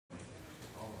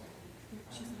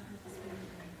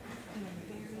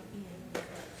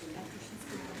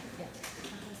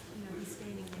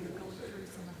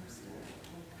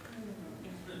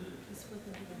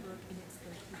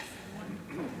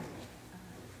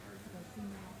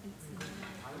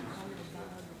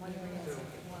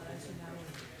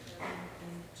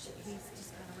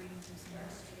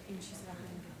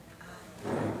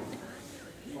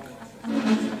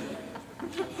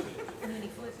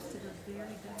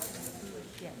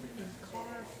Yeah. And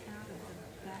carved out of the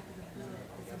back of the book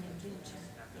is an invention,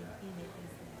 and in it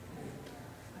is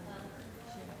that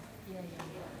shell. Yeah, yeah,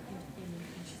 yeah. And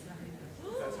she's like,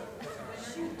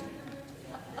 shoot.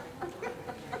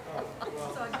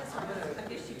 So I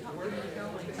guess she talked him into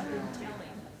going and didn't tell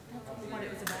him what it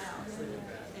was about.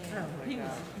 And he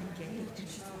was engaged, and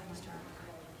she's like, he's trying to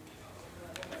cry.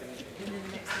 And then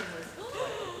the next thing was,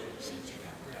 she did it.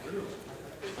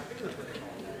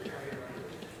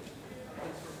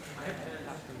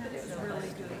 That is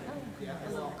really good. A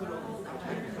little girl.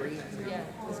 Yeah,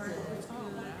 it was good. It's good.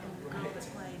 Girl that's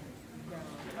played.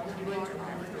 You went to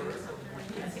all the girls.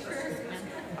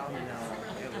 Oh no,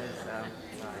 it was like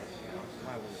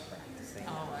while we were practicing.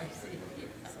 Oh, I see.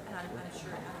 And I'm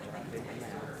sure I think it's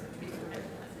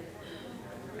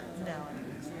no.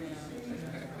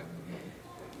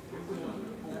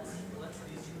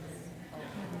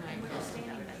 And we were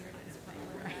standing there at this point.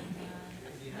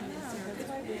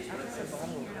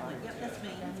 Yep, that's me.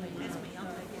 That's me.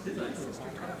 I'll take it. My sister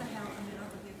took the house, and then I'll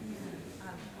forgive you.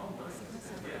 I'll see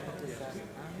myself.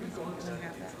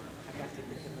 I got to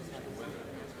get him this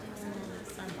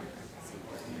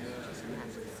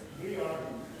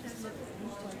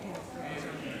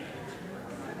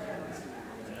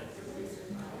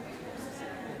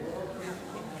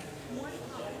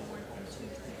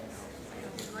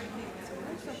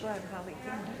I'm so glad Holly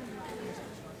came.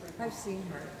 I've seen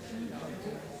her.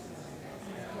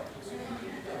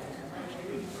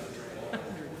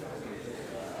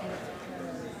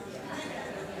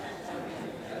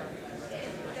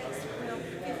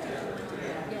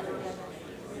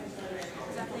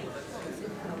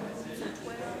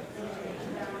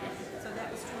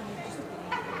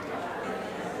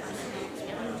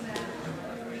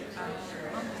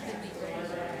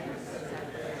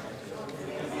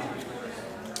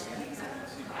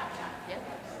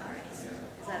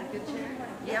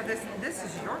 Yeah, this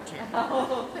is your chair.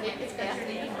 Oh, it's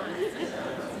fascinating.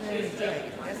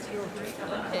 That's your drink.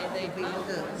 Okay, they be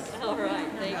good. All right,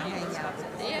 thank you. Hang out.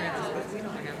 Yeah. But we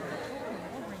don't have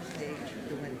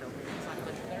the window.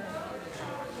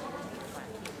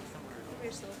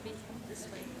 Here's Sophie. This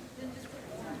way.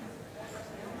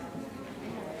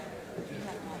 You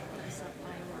have to place up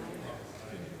my line.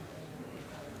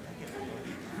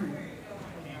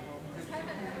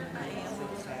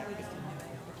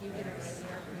 If you get her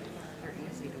They're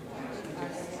easy to watch. You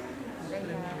just they put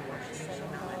them in have the washing machine.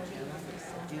 Not let you.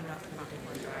 Do not put them in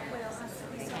the dryer.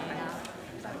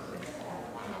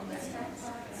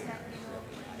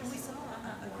 And we saw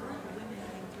a group of women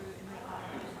came through, and they all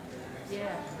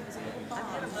yeah. I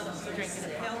had a little drinking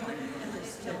a helmet and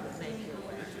this helmet Make it.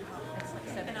 That's like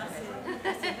 7 and I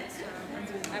said next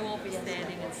time I won't be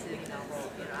standing and sitting.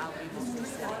 I'll be just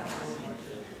sitting.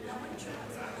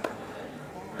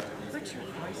 What's your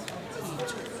voice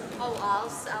teacher? Oh, I'll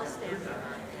stand for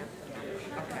her.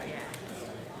 Okay. Yeah.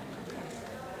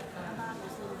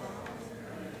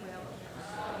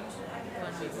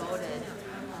 When we voted,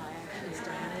 actually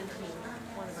Diana and he,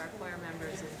 one of our choir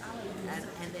members,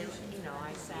 and then, you know,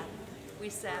 we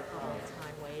sat the whole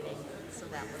time waiting, so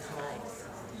that was nice.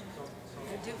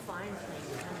 I do find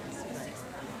things, but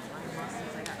my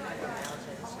muscles, I got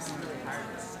fibromyalgia, it's just really hard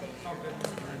to stay.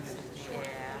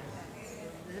 Yeah.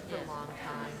 Did it for a long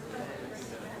time.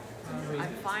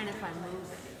 I'm fine if I move.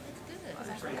 Good.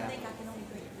 I think I can only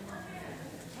breathe.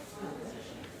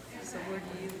 So where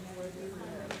do you live?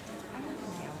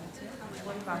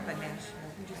 What about the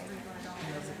national?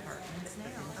 Those apartments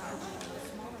now.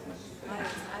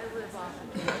 I live off of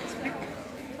Douglasville.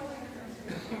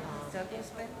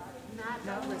 Douglasville? Not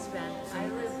Douglasville. I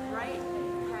live right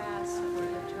past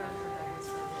where the turn for Douglasville is.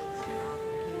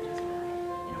 Cagesville.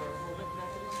 You know where Rehoboth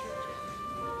Methodist Church is?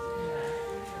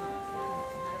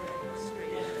 I live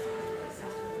straight in the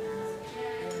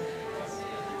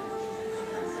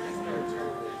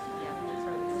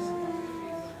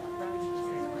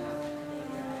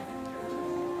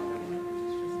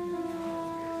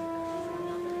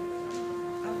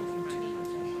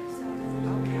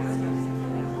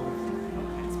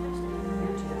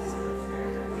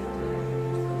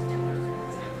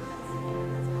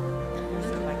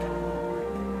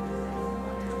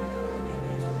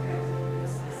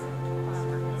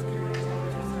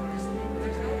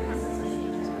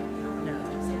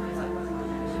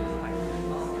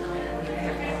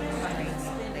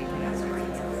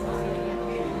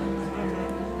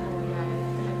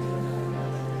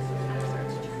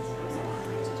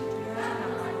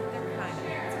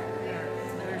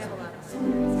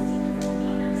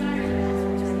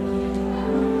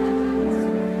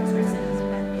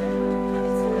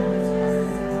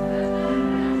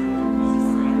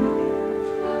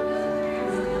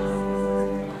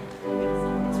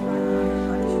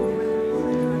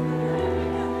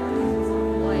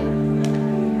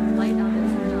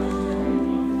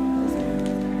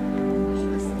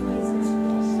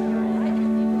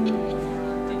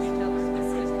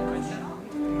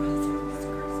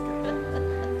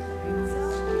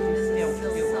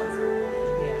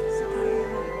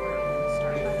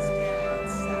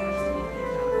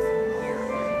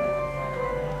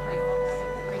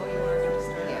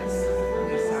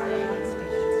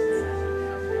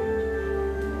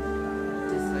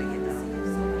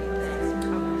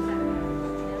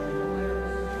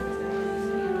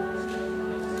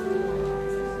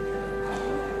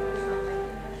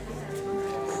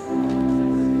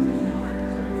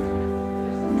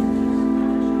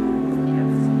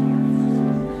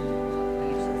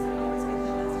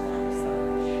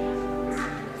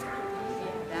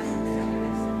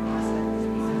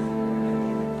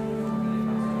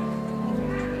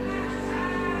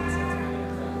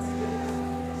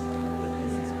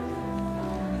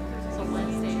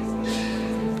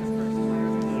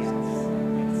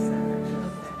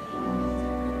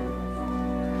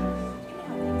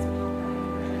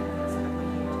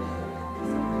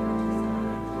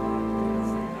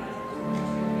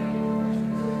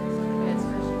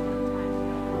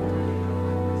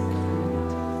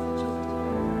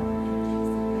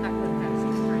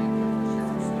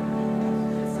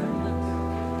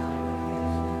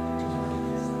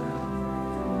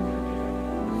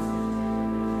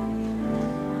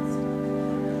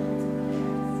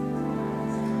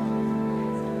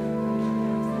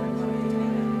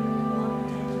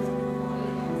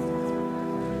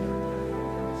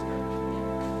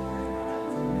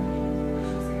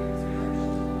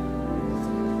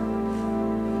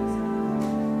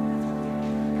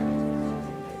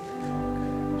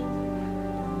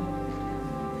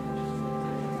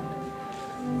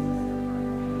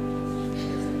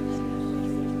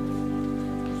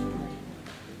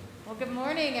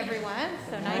morning, everyone.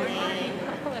 So nice to see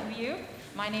all of you.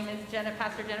 My name is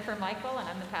Pastor Jennifer Michael, and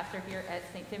I'm the pastor here at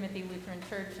St. Timothy Lutheran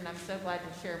Church, and I'm so glad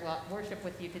to share worship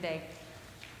with you today.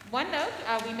 One note,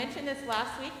 we mentioned this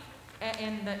last week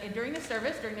during the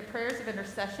service, during the prayers of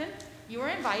intercession. You are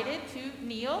invited to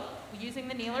kneel using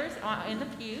the kneelers in the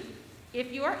pew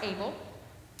if you are able.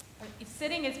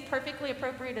 Sitting is perfectly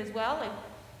appropriate as well if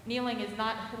kneeling is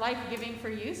not life-giving for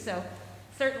you, so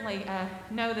certainly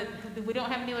know that we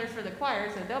don't have kneelers for the choir,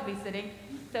 so they'll be sitting.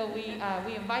 So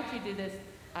we invite you to this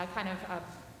kind of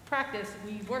practice.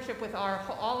 We worship with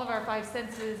all of our five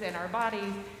senses and our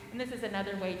bodies, and this is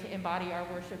another way to embody our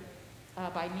worship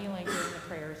by kneeling during the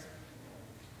prayers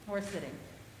or sitting.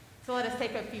 So let us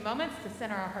take a few moments to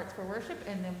center our hearts for worship,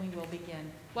 and then we will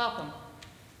begin. Welcome.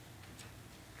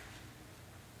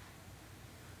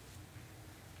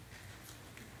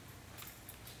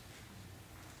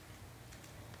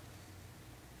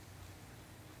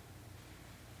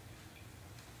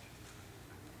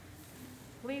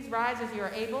 Please rise as you are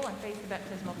able and face the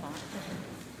baptismal font.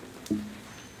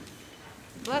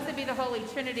 Blessed be the Holy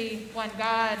Trinity, one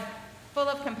God, full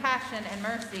of compassion and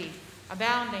mercy,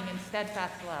 abounding in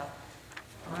steadfast love.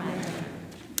 Amen.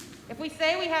 If we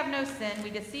say we have no sin, we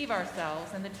deceive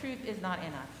ourselves, and the truth is not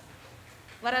in us.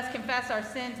 Let us confess our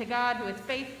sin to God, who is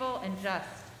faithful and just,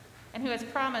 and who has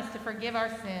promised to forgive our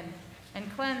sin and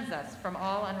cleanse us from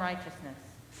all unrighteousness.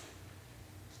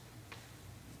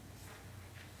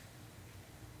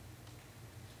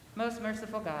 Most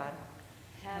merciful God,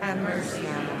 have mercy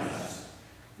on us.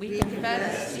 We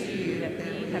confess to you that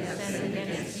we have sinned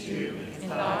against you in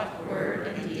thought, word,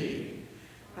 and deed,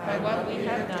 by what we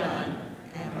have done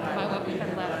and by what we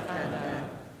have left undone.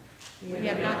 We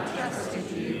have not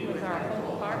trusted you with our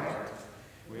whole heart.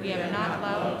 We have not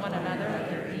loved one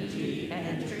another in deed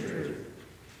and in truth.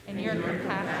 In your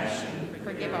compassion,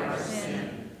 forgive our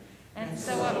sin, and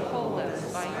so uphold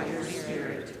us by your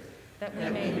Spirit, that we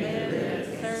may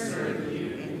live and serve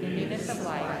you in newness of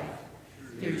life,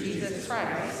 through Jesus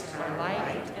Christ, our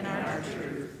light and our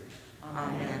truth.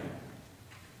 Amen.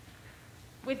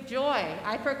 With joy,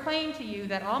 I proclaim to you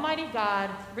that Almighty God,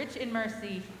 rich in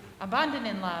mercy, abundant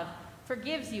in love,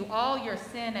 forgives you all your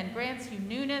sin and grants you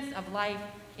newness of life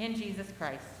in Jesus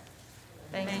Christ.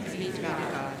 Thanks be to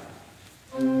God.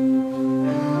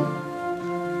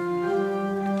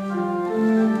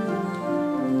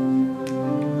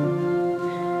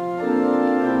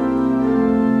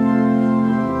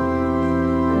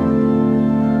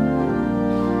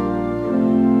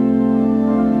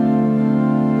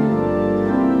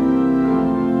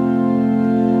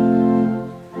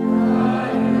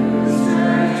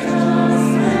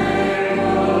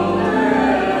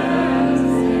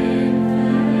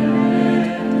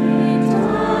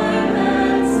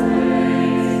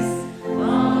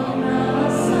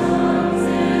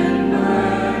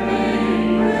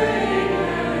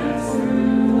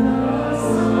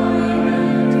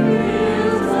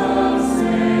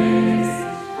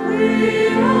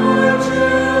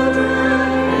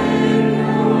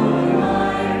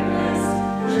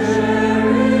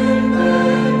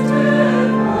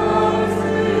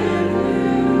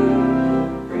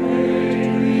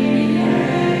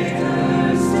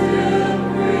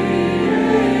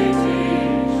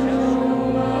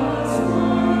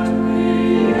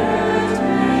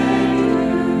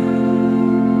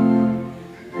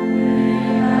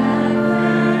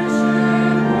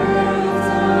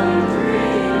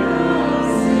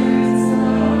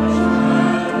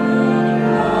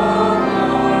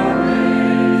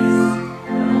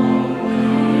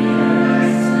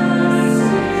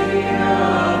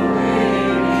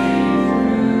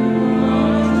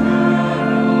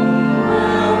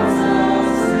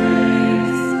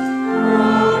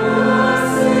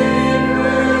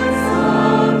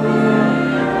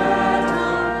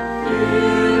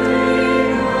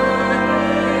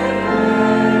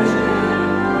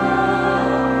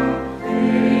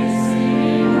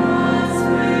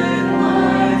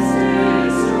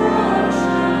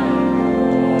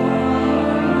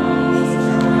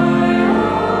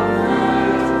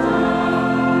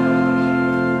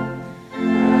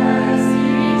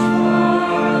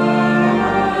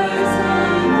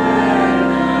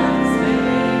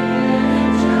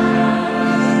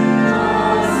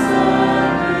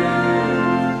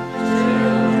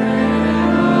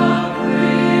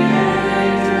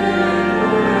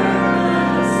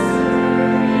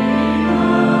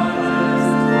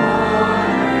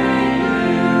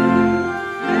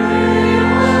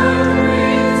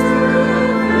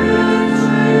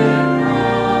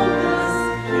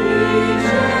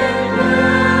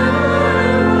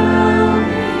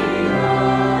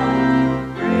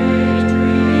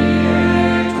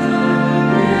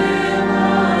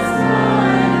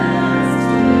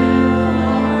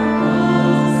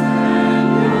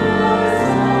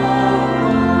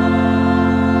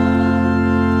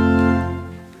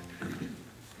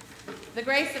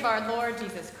 our Lord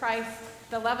Jesus Christ,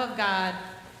 the love of God,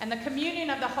 and the communion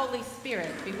of the Holy Spirit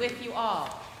be with you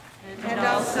all. And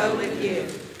also with you.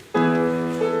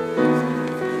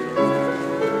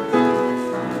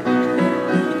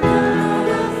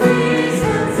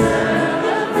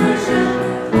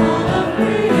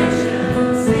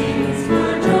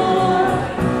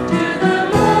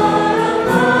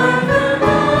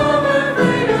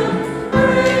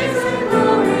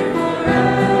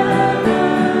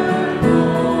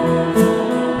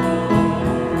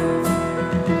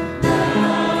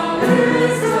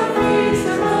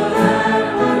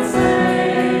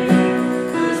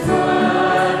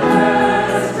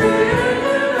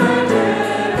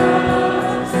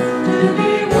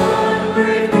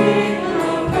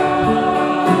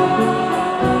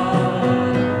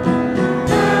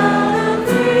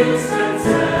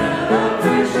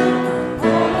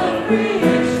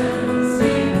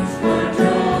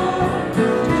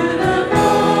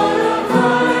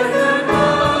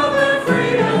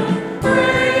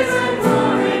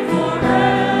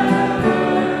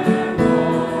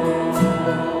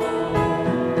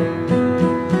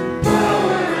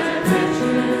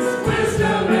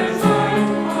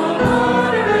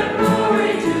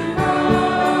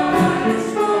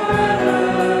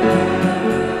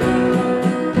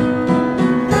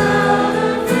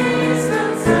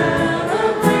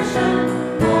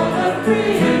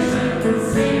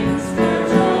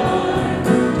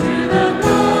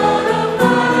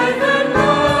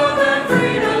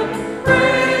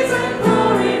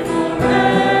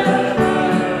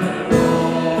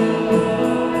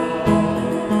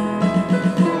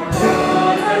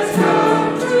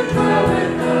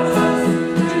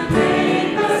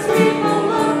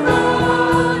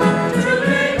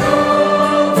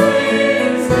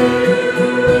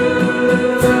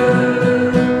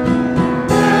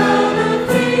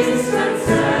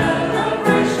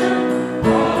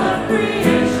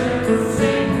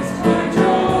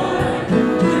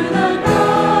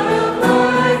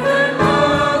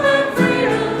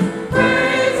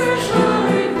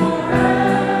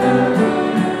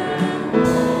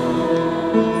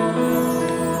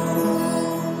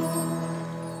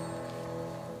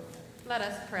 Let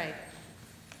us pray.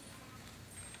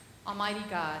 Almighty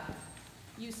God,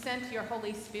 you sent your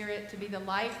Holy Spirit to be the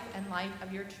life and light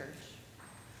of your church.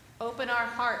 Open our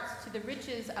hearts to the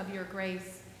riches of your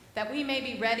grace, that we may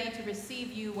be ready to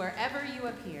receive you wherever you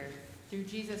appear, through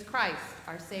Jesus Christ,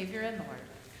 our Savior and Lord.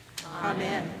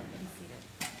 Amen. Be seated.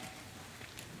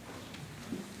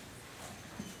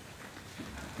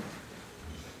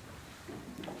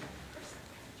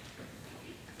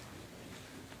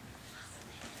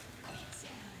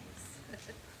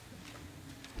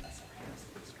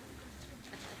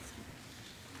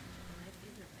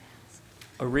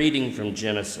 A reading from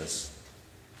Genesis.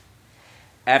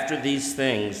 After these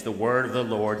things, the word of the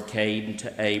Lord came to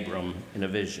Abram in a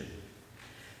vision.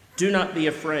 Do not be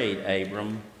afraid,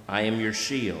 Abram. I am your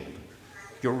shield.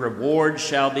 Your reward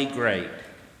shall be great.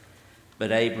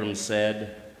 But Abram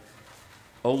said,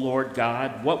 O Lord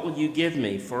God, what will you give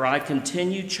me? For I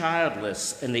continue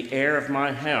childless, and the heir of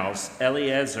my house,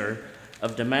 Eliezer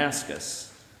of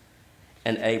Damascus.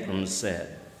 And Abram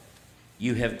said,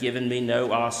 You have given me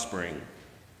no offspring,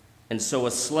 and so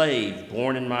a slave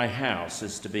born in my house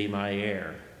is to be my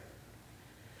heir.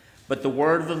 But the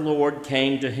word of the Lord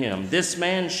came to him, This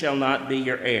man shall not be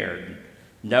your heir.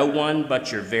 No one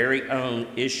but your very own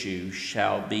issue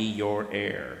shall be your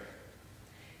heir.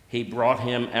 He brought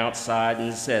him outside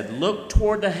and said, Look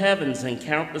toward the heavens and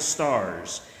count the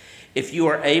stars. If you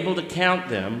are able to count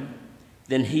them,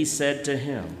 then he said to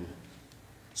him,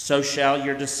 So shall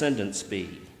your descendants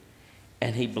be.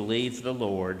 And he believed the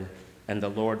Lord, and the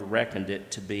Lord reckoned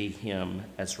it to be him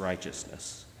as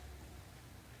righteousness.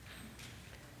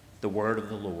 The word of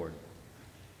the Lord.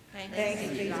 Thanks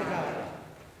be to God.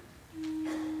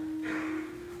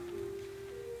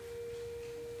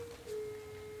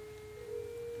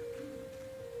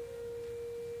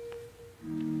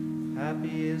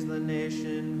 Happy is the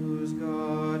nation whose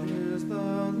God is the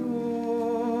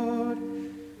Lord.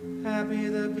 Happy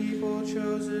the people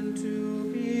chosen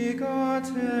to be God's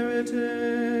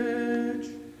heritage.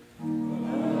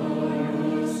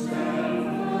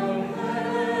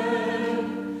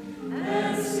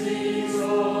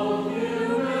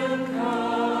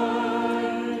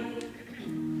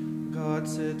 God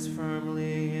sits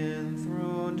firmly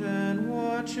enthroned and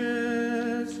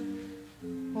watches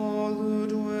all who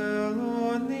dwell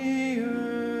on the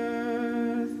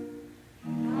earth.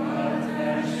 God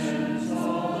fashions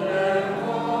all their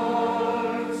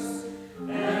hearts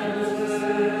and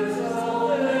observes all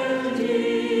their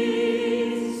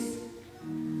deeds.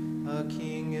 A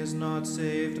king is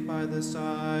the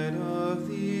side of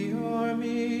the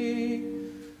army,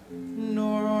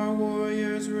 nor are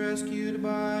warriors rescued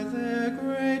by their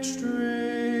great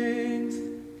strength.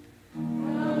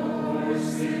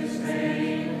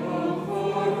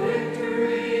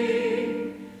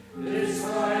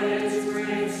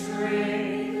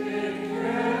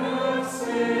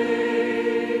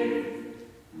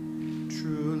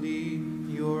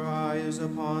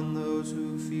 Upon those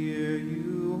who fear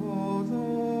you, O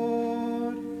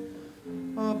Lord,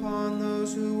 upon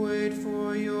those who wait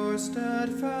for your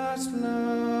steadfast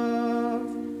love.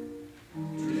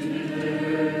 To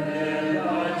deliver their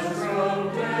lives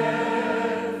from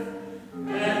death,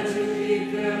 and to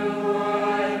keep them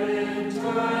alive in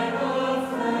time of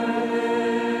famine.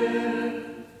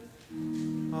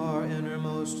 Our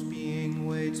innermost being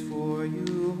waits for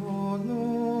you, O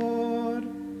Lord,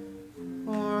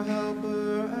 our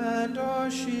helper and our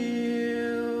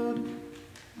shield.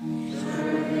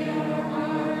 Surely our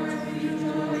heart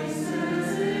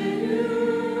rejoices in you,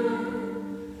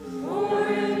 for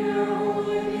in your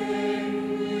holy name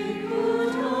we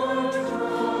put our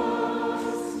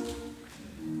trust.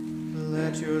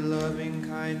 Let your loving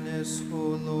kindness, O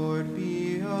Lord,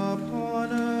 be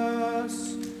upon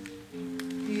us,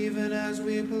 even as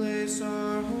we place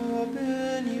our hope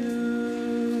in you.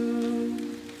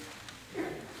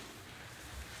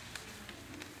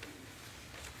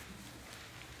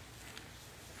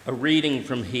 A reading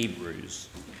from Hebrews.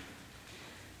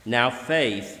 Now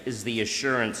faith is the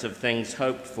assurance of things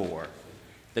hoped for,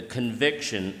 the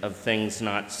conviction of things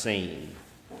not seen.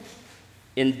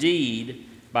 Indeed,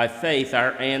 by faith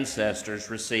our ancestors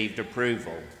received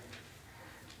approval.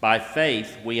 By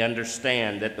faith we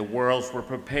understand that the worlds were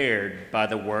prepared by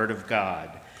the word of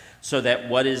God, so that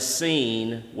what is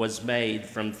seen was made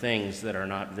from things that are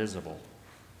not visible.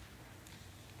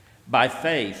 By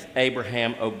faith,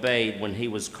 Abraham obeyed when he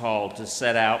was called to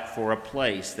set out for a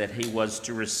place that he was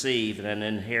to receive an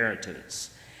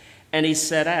inheritance. And he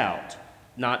set out,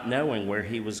 not knowing where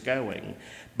he was going.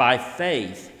 By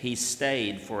faith, he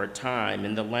stayed for a time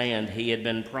in the land he had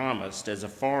been promised as a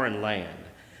foreign land,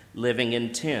 living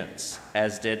in tents,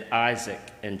 as did Isaac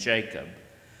and Jacob,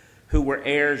 who were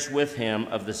heirs with him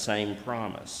of the same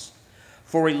promise.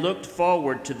 For he looked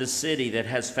forward to the city that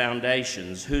has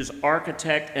foundations, whose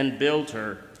architect and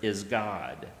builder is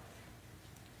God.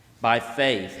 By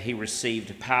faith he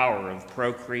received power of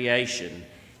procreation,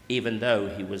 even though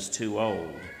he was too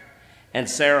old. And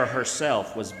Sarah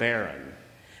herself was barren,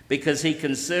 because he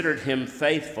considered him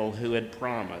faithful who had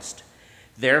promised.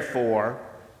 Therefore,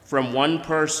 from one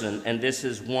person, and this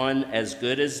is one as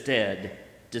good as dead,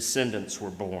 descendants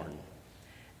were born.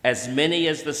 As many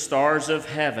as the stars of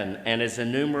heaven and as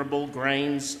innumerable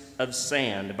grains of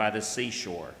sand by the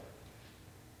seashore.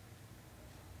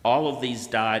 All of these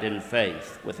died in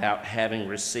faith without having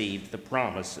received the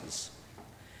promises.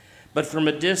 But from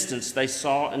a distance they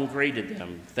saw and greeted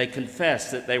them. They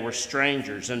confessed that they were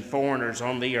strangers and foreigners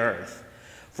on the earth.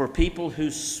 For people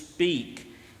who speak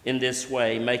in this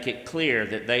way make it clear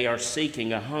that they are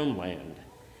seeking a homeland.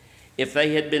 If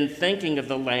they had been thinking of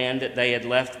the land that they had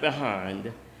left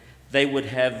behind, they would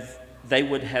have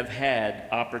had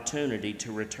opportunity to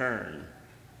return.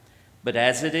 But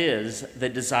as it is, they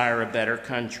desire a better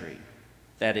country,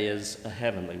 that is, a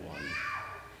heavenly one.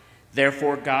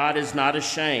 Therefore, God is not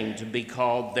ashamed to be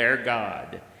called their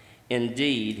God.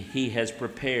 Indeed, he has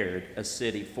prepared a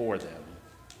city for them.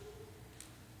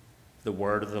 The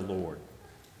word of the Lord.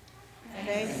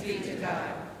 Thanks be to God.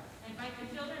 Invite the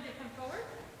children to come forward.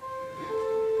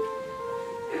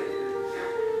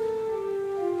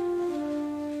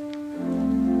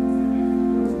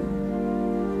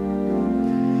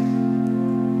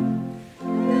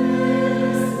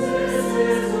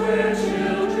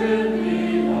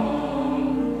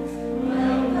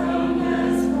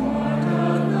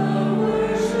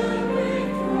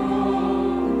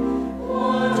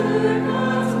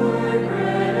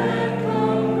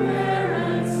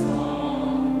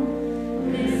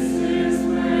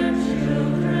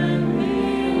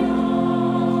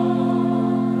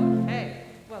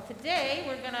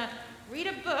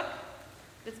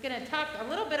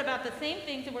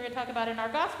 In our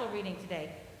gospel reading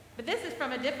today. But this is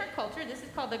from a different culture. This is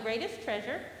called The Greatest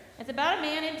Treasure. It's about a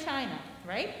man in China,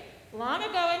 right? Long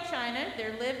ago in China,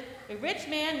 there lived a rich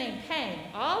man named Pang.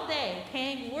 All day,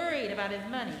 Pang worried about his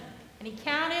money, and he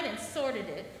counted and sorted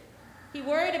it. He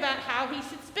worried about how he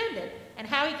should spend it and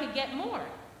how he could get more.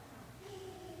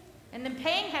 And then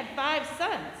Pang had 5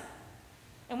 sons.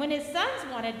 And when his sons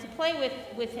wanted to play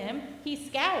with him, he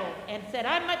scowled and said,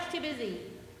 "I'm much too busy.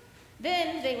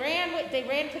 Then they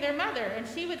ran to their mother, and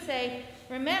she would say,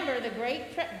 "Remember the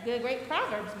great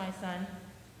Proverbs, my son.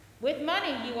 With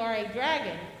money you are a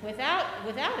dragon. Without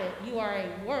it you are a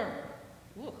worm."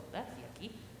 Ooh, that's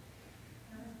yucky.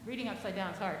 Reading upside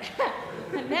down is hard.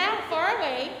 And now far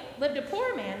away lived a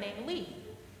poor man named Lee.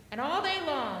 And all day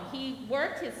long he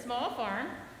worked his small farm,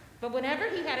 but whenever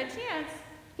he had a chance,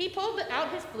 he pulled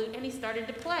out his flute and he started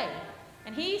to play.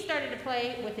 And he started to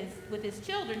play with his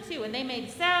children too, and they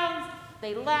made sounds,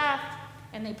 they laughed,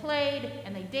 and they played,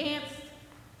 and they danced.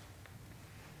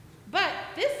 But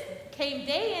this came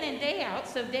day in and day out,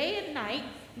 so day and night,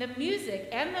 the music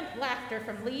and the laughter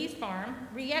from Lee's farm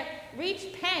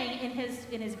reached Pang in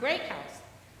his great house.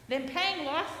 Then Pang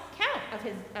lost count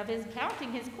of his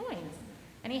counting his coins,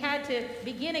 and he had to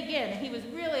begin again, and he was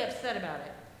really upset about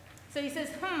it. So he says,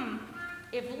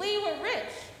 if Lee were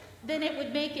rich, then it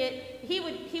would make it, he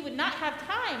would not have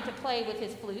time to play with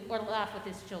his flute or laugh with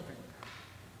his children.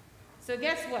 So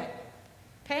guess what?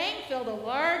 Pang filled a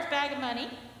large bag of money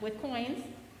with coins,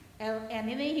 and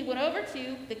then he went over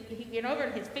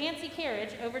in his fancy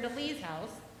carriage over to Lee's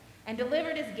house and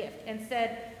delivered his gift and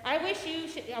said, I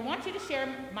want to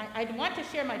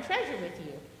share my treasure with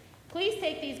you. Please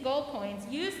take these gold coins,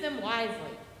 use them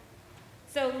wisely.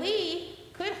 So Lee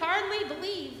could hardly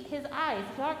believe his eyes.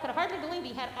 He could hardly believe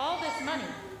he had all this money.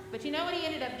 But you know what he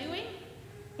ended up doing?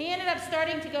 He ended up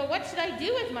starting to go, what should I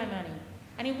do with my money?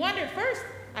 And he wondered, first,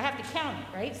 I have to count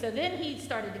it, right? So then he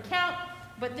started to count,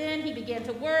 but then he began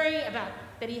to worry about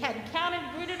that he hadn't counted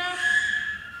good enough.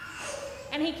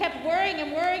 And he kept worrying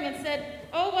and said,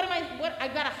 oh,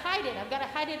 I've got to hide it. I've got to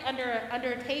hide it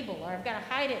under a table, or I've got to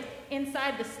hide it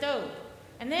inside the stove.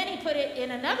 And then he put it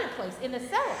in another place, in the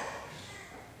cellar.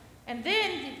 And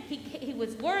then he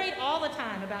was worried all the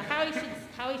time about how he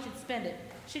should spend it.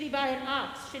 Should he buy an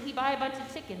ox? Should he buy a bunch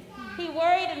of chickens? He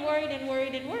worried and worried and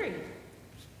worried and worried.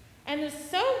 And there's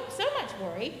so much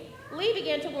worry, Lee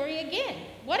began to worry again.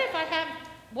 What if I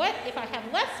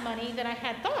have less money than I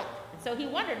had thought? And so he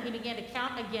wondered. He began to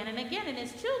count again and again, and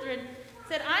his children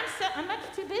said, I'm much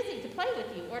too busy to play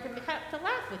with you or to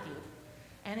laugh with you.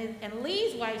 And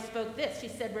Lee's wife spoke this. She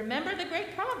said, remember the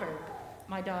great proverb,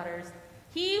 my daughters.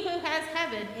 He who has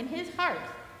heaven in his heart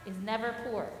is never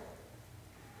poor.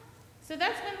 So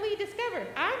that's when Lee discovered,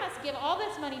 I must give all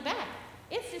this money back.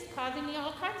 It's just causing me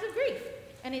all kinds of grief.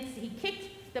 And he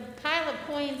kicked the pile of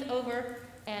coins over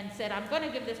and said, I'm going to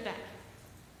give this back.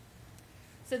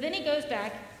 So then he goes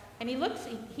back and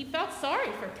he felt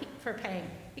sorry for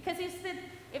Pang, because he said,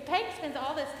 if Pang spends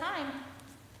all this time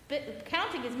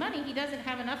counting his money, he doesn't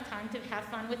have enough time to have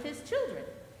fun with his children.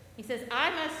 He says, I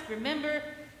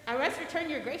must return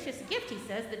your gracious gift, he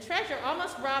says. The treasure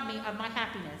almost robbed me of my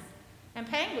happiness. And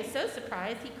Pang was so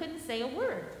surprised he couldn't say a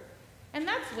word. And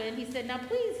that's when he said, now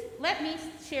please let me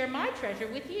share my treasure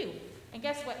with you. And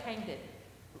guess what Pang did?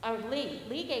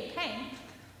 Lee gave Pang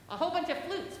a whole bunch of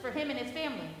flutes for him and his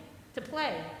family to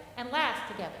play and laugh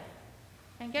together.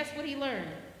 And guess what he learned?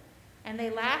 And they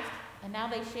laughed, and now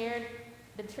they shared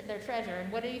their treasure.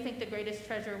 And what do you think the greatest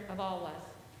treasure of all was?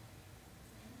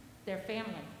 Their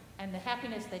family and the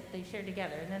happiness that they shared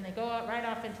together. And then they go out right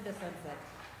off into the sunset.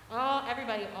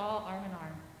 Everybody all arm in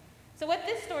arm. So what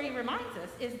this story reminds us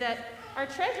is that our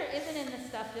treasure isn't in the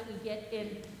stuff that we get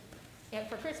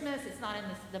for Christmas. It's not in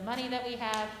the money that we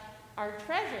have. Our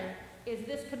treasure is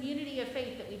this community of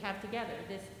faith that we have together,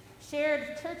 this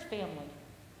shared church family.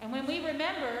 And when we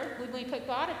put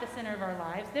God at the center of our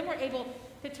lives, then we're able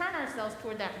to turn ourselves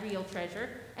toward that real treasure,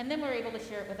 and then we're able to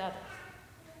share it with others.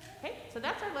 Okay, so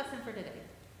that's our lesson for today.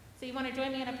 So you want to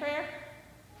join me in a prayer?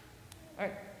 All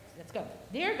right, let's go.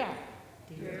 Dear God.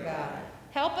 Dear God.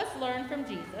 Help us learn from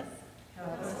Jesus.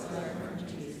 Help us learn from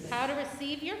Jesus. How to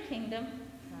receive your kingdom.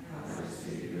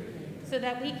 So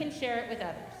that we can share it with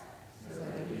others. So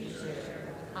that we share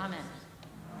it. Amen.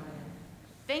 Amen.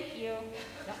 Thank you.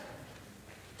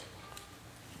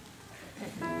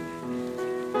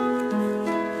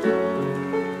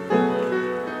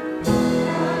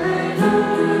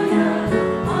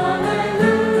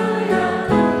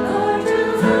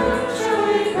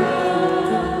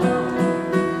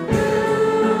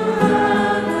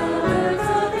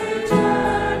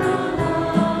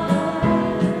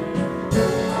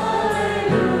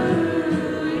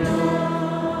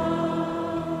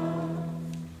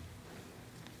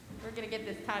 We're going to get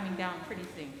this timing down pretty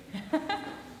soon.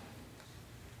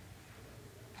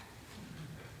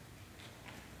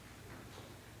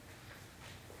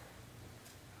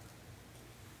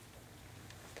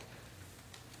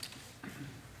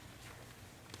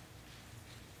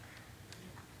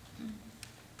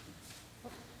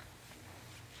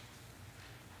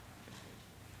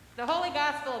 The Holy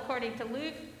Gospel according to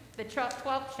Luke, the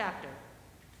 12th chapter.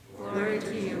 Glory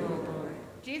to you, O Lord.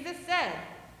 Jesus said,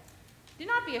 "Do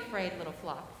not be afraid, little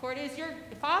flock, for it is your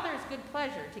Father's good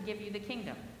pleasure to give you the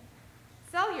kingdom.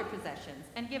 Sell your possessions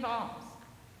and give alms.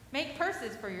 Make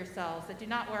purses for yourselves that do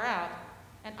not wear out,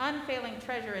 an unfailing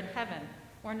treasure in heaven,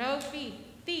 where no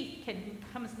thief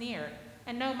comes near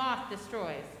and no moth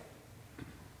destroys.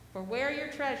 For where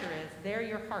your treasure is, there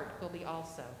your heart will be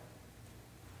also.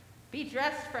 Be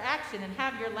dressed for action and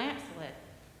have your lamps lit.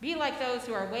 Be like those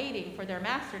who are waiting for their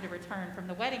master to return from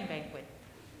the wedding banquet,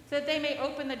 so that they may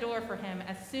open the door for him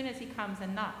as soon as he comes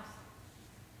and knocks.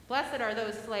 Blessed are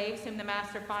those slaves whom the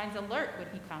master finds alert when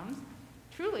he comes.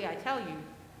 Truly, I tell you,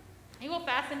 he will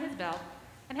fasten his belt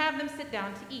and have them sit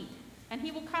down to eat, and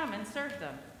he will come and serve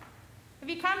them. If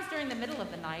he comes during the middle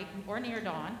of the night or near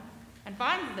dawn and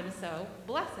finds them so,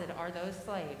 blessed are those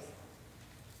slaves.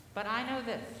 But I know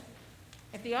this,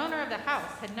 if the owner of the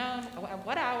house had known at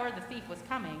what hour the thief was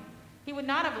coming, he would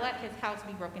not have let his house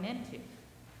be broken into.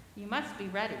 You must be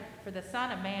ready, for the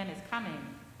Son of Man is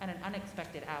coming at an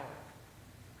unexpected hour."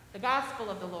 The Gospel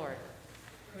of the Lord.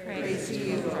 Praise to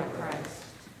you, O Christ.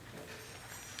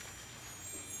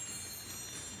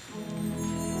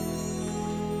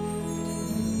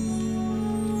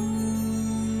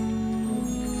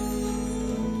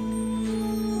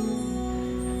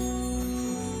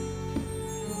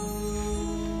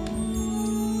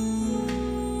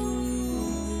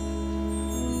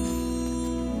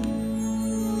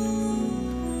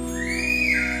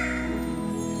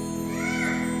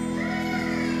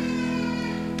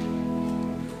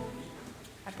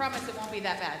 I promise it won't be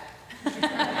that bad.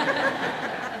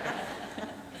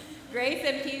 Grace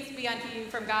and peace be unto you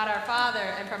from God our Father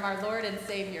and from our Lord and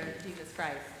Savior, Jesus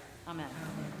Christ. Amen.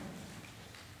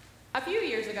 A few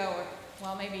years ago, or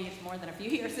well, maybe it's more than a few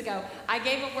years ago, I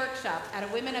gave a workshop at a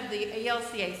Women of the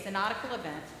ELCA synodical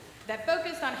event that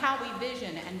focused on how we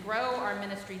vision and grow our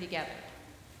ministry together.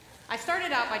 I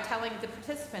started out by telling the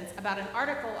participants about an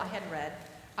article I had read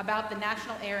about the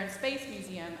National Air and Space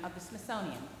Museum of the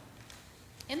Smithsonian.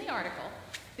 In the article,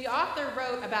 the author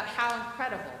wrote about how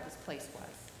incredible this place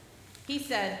was. He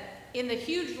said, "In the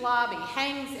huge lobby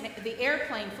hangs the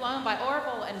airplane flown by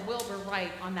Orville and Wilbur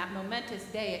Wright on that momentous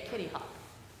day at Kitty Hawk.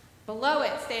 Below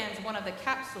it stands one of the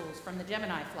capsules from the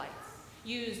Gemini flights,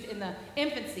 used in the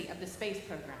infancy of the space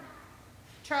program.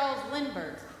 Charles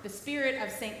Lindbergh's The Spirit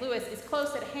of St. Louis is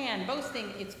close at hand,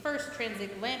 boasting its first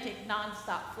transatlantic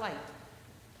nonstop flight.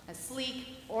 A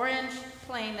sleek, orange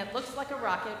plane that looks like a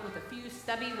rocket with a few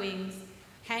stubby wings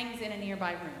hangs in a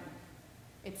nearby room.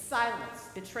 Its silence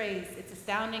betrays its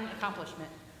astounding accomplishment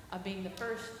of being the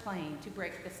first plane to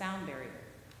break the sound barrier.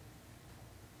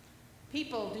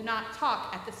 People do not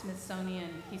talk at the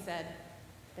Smithsonian," he said.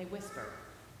 "They whisper.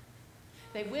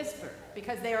 They whisper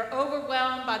because they are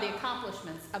overwhelmed by the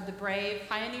accomplishments of the brave,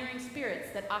 pioneering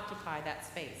spirits that occupy that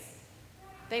space.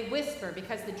 They whisper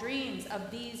because the dreams of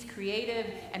these creative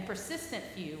and persistent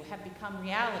few have become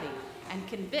reality and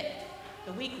convict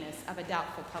the weakness of a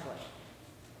doubtful public.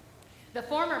 The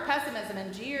former pessimism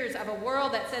and jeers of a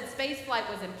world that said spaceflight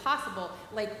was impossible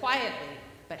lay quietly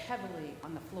but heavily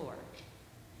on the floor.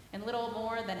 In little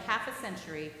more than half a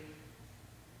century,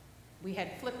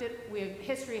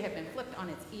 history had been flipped on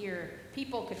its ear.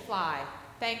 People could fly,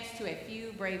 thanks to a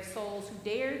few brave souls who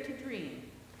dared to dream.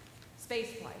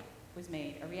 Spaceflight was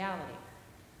made a reality."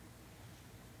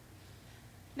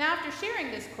 Now, after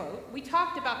sharing this quote, we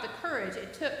talked about the courage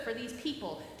it took for these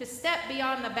people to step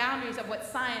beyond the boundaries of what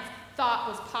science thought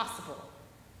was possible,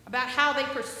 about how they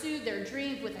pursued their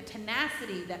dreams with a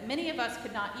tenacity that many of us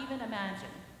could not even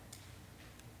imagine.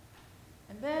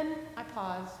 And then I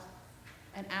paused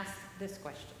and asked this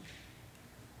question.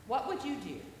 What would you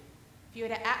do if you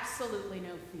had absolutely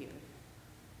no fear?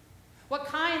 What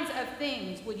kinds of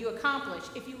things would you accomplish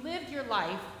if you lived your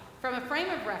life from a frame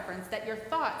of reference that your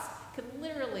thoughts could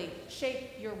literally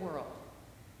shape your world?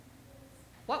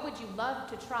 What would you love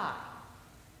to try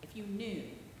if you knew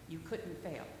you couldn't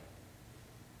fail?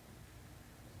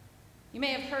 You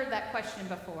may have heard that question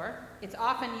before. It's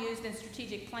often used in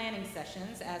strategic planning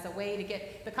sessions as a way to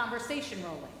get the conversation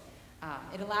rolling.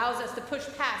 It allows us to push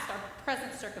past our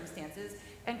present circumstances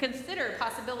and consider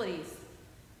possibilities.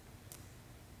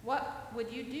 What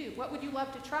would you do? What would you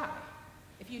love to try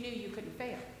if you knew you couldn't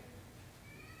fail?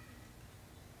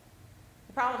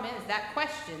 The problem is that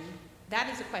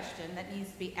is a question that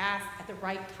needs to be asked at the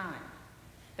right time.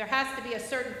 There has to be a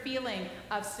certain feeling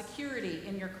of security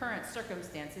in your current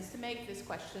circumstances to make this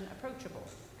question approachable.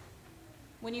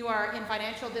 When you are in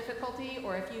financial difficulty,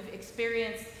 or if you've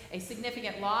experienced a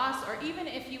significant loss, or even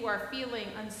if you are feeling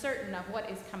uncertain of what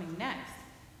is coming next,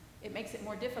 It makes it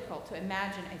more difficult to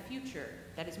imagine a future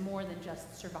that is more than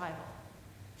just survival.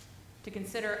 To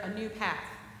consider a new path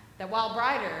that, while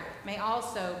brighter, may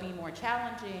also be more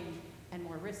challenging and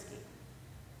more risky.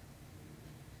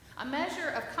 A measure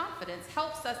of confidence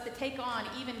helps us to take on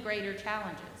even greater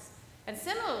challenges. And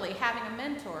similarly, having a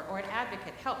mentor or an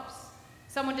advocate helps.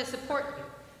 Someone to support you,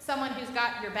 someone who's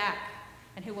got your back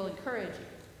and who will encourage you.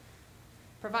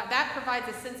 That provides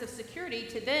a sense of security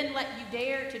to then let you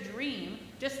dare to dream,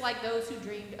 just like those who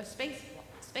dreamed of space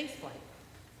flight.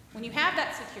 When you have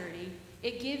that security,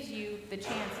 it gives you the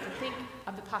chance to think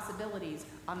of the possibilities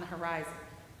on the horizon.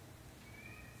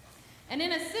 And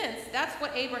in a sense, that's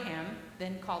what Abraham,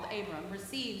 then called Abram,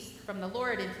 receives from the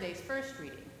Lord in today's first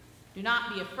reading. Do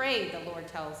not be afraid, the Lord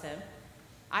tells him.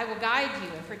 I will guide you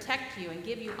and protect you and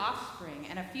give you offspring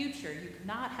and a future you could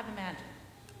not have imagined.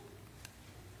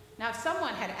 Now, if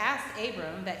someone had asked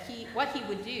Abram what he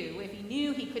would do if he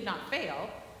knew he could not fail,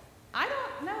 I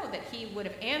don't know that he would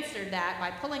have answered that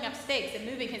by pulling up stakes and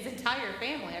moving his entire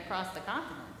family across the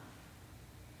continent.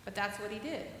 But that's what he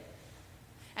did.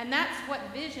 And that's what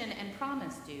vision and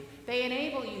promise do. They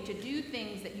enable you to do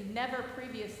things that you've never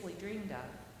previously dreamed of.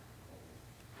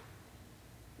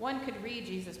 One could read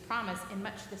Jesus' promise in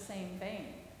much the same vein.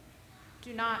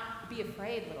 Do not be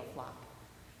afraid, little flock.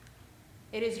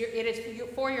 It is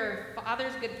for your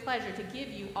Father's good pleasure to give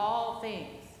you all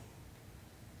things.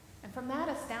 And from that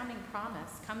astounding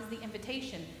promise comes the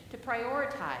invitation to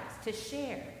prioritize, to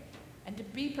share, and to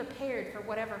be prepared for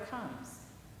whatever comes,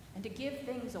 and to give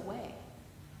things away.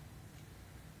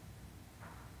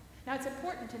 Now, it's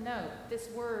important to note this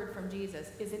word from Jesus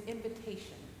is an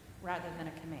invitation rather than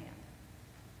a command.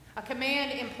 A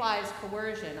command implies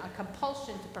coercion, a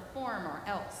compulsion to perform or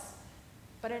else.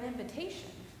 But an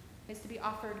invitation is to be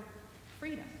offered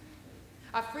freedom,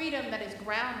 a freedom that is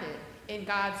grounded in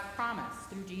God's promise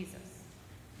through Jesus.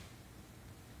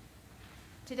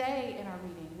 Today in our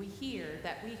reading, we hear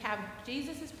that we have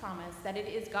Jesus' promise that it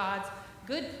is God's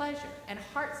good pleasure and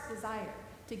heart's desire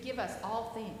to give us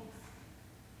all things.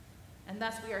 And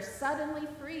thus we are suddenly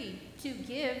free to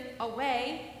give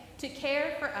away, to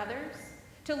care for others,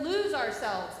 to lose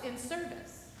ourselves in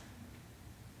service.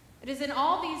 It is in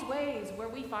all these ways where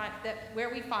we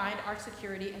find our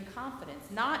security and confidence,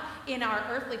 not in our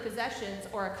earthly possessions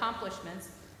or accomplishments,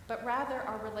 but rather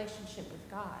our relationship with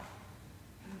God.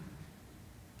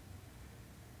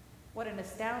 What an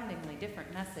astoundingly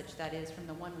different message that is from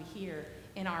the one we hear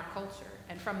in our culture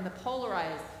and from the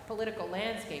polarized political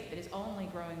landscape that is only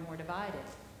growing more divided.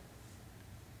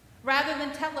 Rather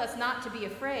than tell us not to be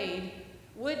afraid,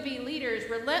 would-be leaders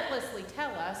relentlessly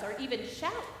tell us or even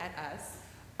shout at us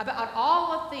about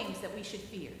all the things that we should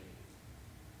fear.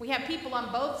 We have people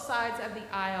on both sides of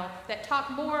the aisle that talk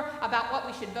more about what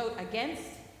we should vote against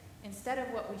instead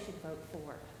of what we should vote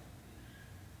for,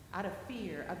 out of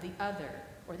fear of the other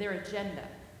or their agenda.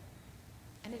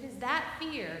 And it is that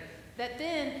fear that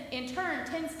then, in turn,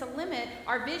 tends to limit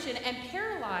our vision and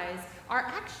paralyze our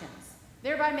actions,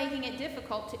 thereby making it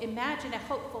difficult to imagine a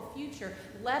hopeful future,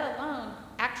 let alone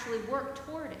actually work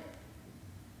toward it.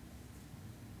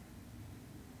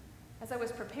 As I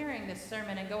was preparing this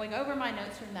sermon and going over my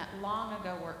notes from that long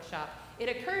ago workshop, it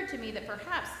occurred to me that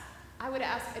perhaps I would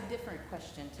ask a different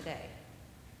question today.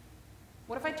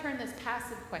 What if I turned this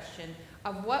passive question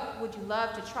of what would you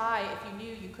love to try if you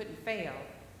knew you couldn't fail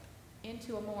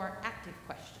into a more active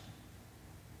question?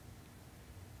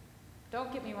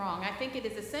 Don't get me wrong, I think it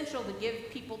is essential to give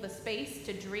people the space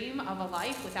to dream of a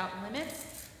life without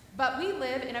limits, but we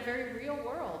live in a very real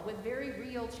world with very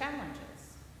real challenges.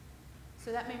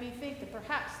 So that made me think that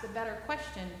perhaps the better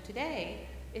question today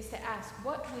is to ask,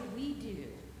 what would we do,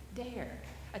 dare,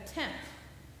 attempt?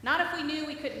 Not if we knew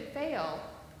we couldn't fail,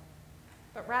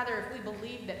 but rather if we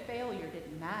believed that failure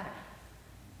didn't matter.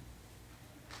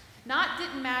 Not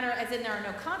didn't matter as in there are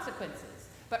no consequences,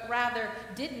 but rather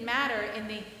didn't matter in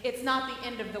the it's not the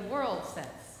end of the world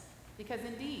sense. Because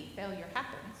indeed, failure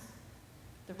happens.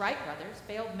 The Wright brothers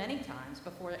failed many times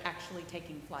before actually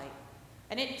taking flight.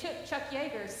 And it took Chuck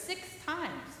Yeager 6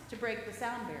 times to break the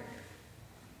sound barrier.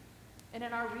 And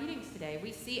in our readings today,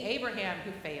 we see Abraham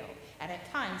who failed, and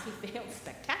at times he failed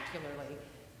spectacularly.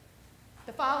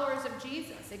 The followers of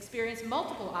Jesus experienced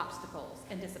multiple obstacles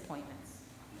and disappointments,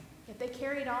 yet they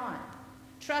carried on,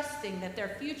 trusting that their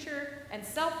future and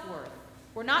self-worth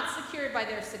were not secured by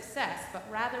their success, but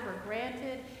rather were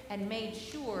granted and made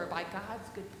sure by God's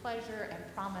good pleasure and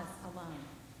promise alone.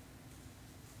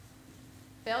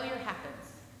 Failure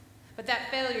happens, but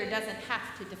that failure doesn't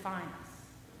have to define us.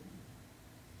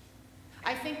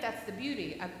 I think that's the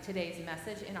beauty of today's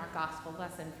message in our gospel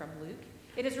lesson from Luke,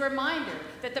 It is a reminder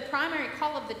that the primary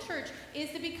call of the church is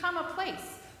to become a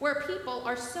place where people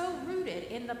are so rooted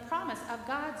in the promise of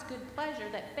God's good pleasure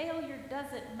that failure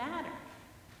doesn't matter.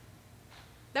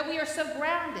 That we are so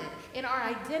grounded in our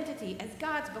identity as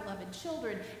God's beloved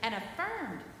children and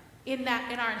affirmed in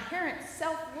our inherent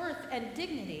self-worth and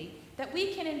dignity, that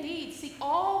we can indeed see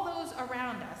all those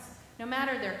around us, no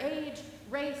matter their age,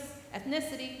 race,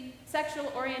 ethnicity,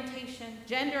 sexual orientation,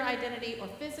 gender identity, or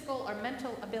physical or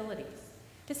mental abilities,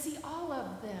 to see all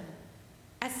of them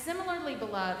as similarly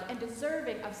beloved and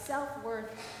deserving of self-worth,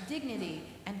 dignity,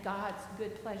 and God's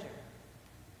good pleasure.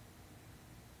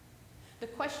 The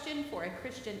question for a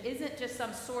Christian isn't just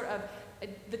some sort of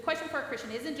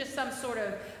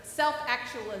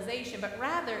self-actualization, but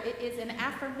rather it is an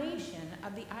affirmation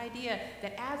of the idea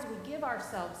that as we give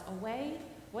ourselves away,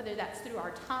 whether that's through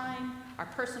our time, our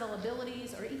personal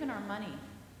abilities, or even our money,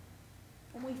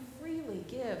 when we freely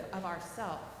give of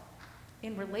ourselves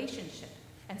in relationship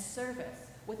and service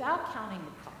without counting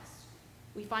the cost,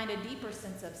 we find a deeper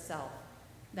sense of self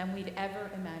than we'd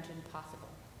ever imagined possible.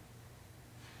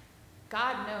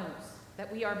 God knows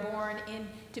that we are born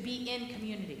to be in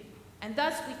community, and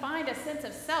thus we find a sense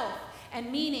of self and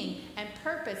meaning and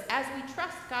purpose as we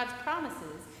trust God's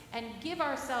promises and give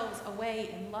ourselves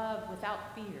away in love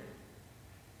without fear.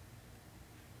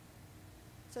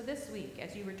 So this week,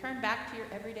 as you return back to your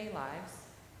everyday lives,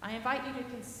 I invite you to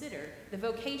consider the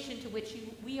vocation to which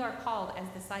we are called as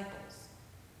disciples.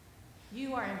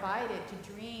 You are invited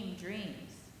to dream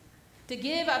dreams, to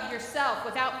give of yourself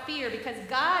without fear, because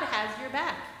God has your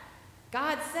back.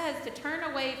 God says to turn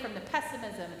away from the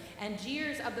pessimism and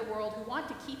jeers of the world who want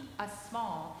to keep us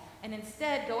small, and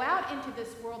instead go out into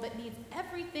this world that needs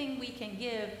everything we can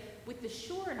give, with the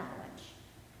sure knowledge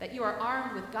that you are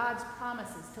armed with God's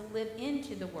promises to live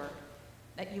into the work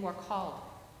that you are called,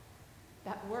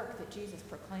 that work that Jesus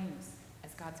proclaims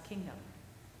as God's kingdom.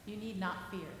 You need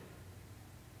not fear.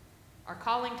 Our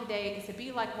calling today is to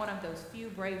be like one of those few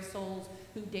brave souls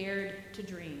who dared to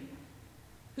dream,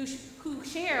 who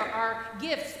share our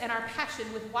gifts and our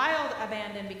passion with wild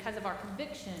abandon because of our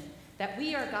conviction that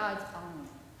we are God's own.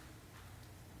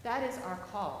 That is our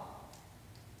call,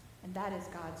 and that is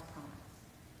God's promise.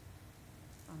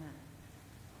 Amen.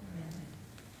 Amen.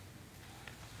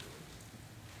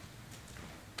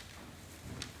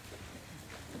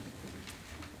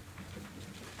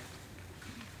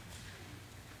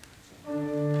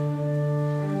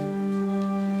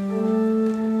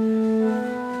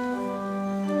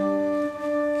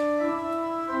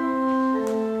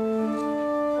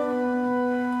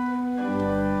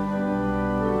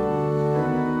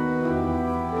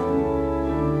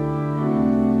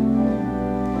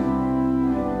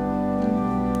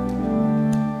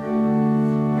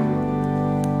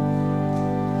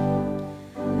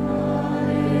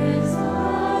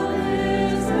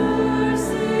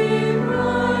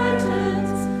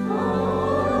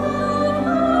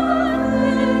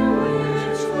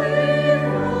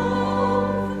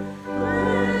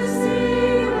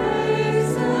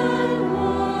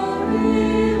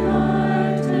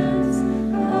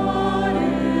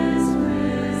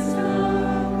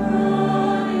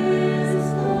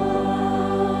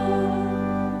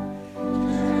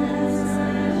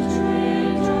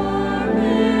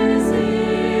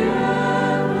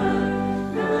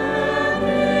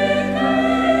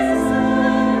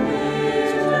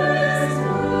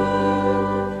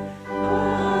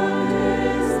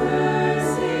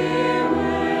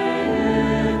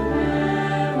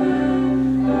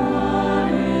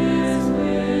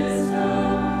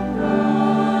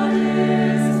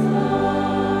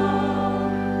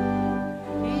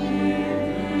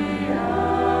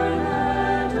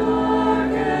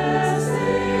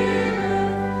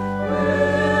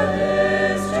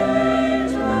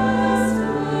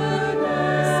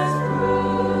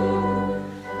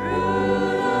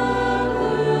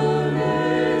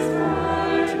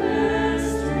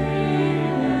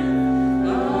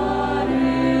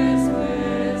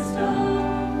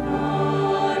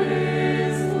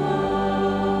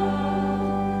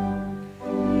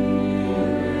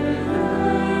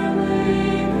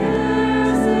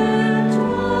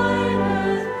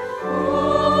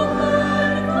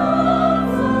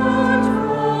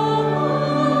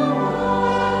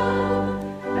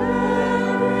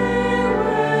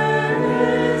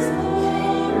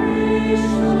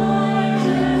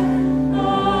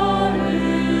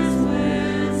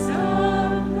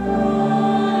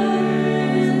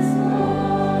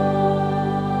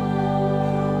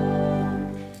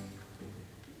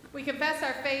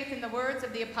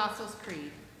 Apostles'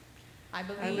 Creed. I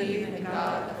believe in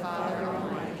God the Father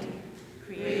Almighty,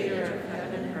 creator of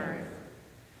heaven and earth.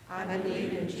 I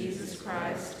believe in Jesus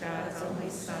Christ, God's only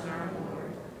Son, our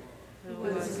Lord, who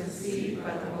was conceived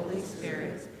by the Holy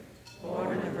Spirit,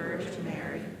 born of the Virgin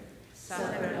Mary,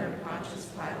 suffered under Pontius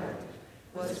Pilate,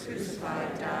 was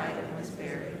crucified, died, and was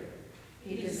buried.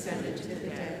 He descended to the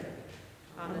dead.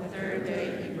 On the third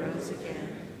day he rose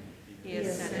again. He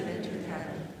ascended into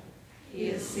heaven. He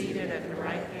is seated at the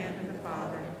right hand of the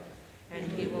Father, and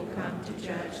he will come to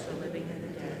judge the living and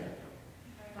the dead.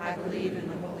 I believe in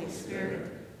the Holy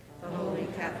Spirit, the Holy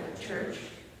Catholic Church,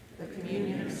 the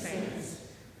communion of saints,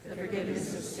 the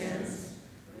forgiveness of sins,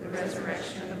 the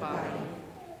resurrection of the body,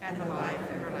 and the life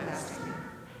everlasting.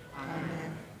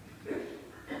 Amen.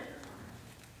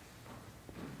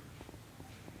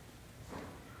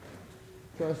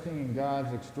 Trusting in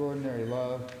God's extraordinary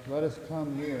love, let us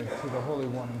come near to the Holy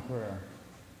One in prayer.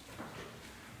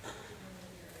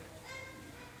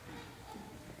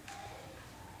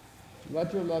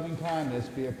 Let your loving kindness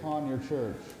be upon your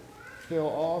church. Fill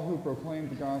all who proclaim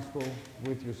the gospel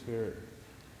with your Spirit.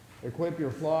 Equip your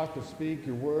flock to speak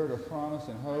your word of promise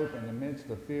and hope in the midst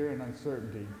of fear and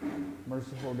uncertainty.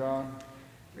 Merciful God,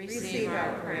 Receive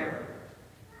our prayer.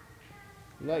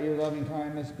 let your loving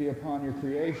kindness be upon your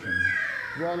creation.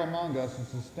 Dwell among us and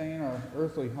sustain our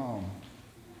earthly home.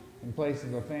 In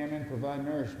places of famine, provide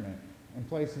nourishment. In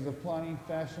places of plenty,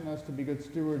 fashion us to be good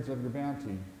stewards of your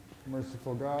bounty.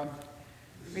 Merciful God,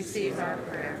 Receive our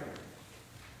prayer.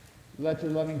 let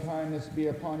your loving kindness be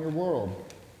upon your world.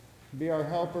 Be our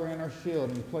helper and our shield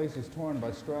in places torn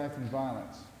by strife and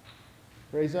violence.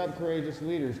 Raise up courageous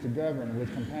leaders to govern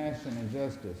with compassion and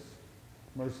justice.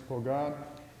 Merciful God,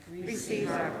 Receive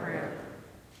our prayer.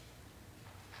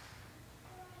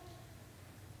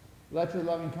 let your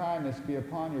loving kindness be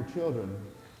upon your children.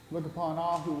 Look upon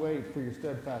all who wait for your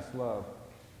steadfast love.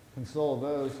 Console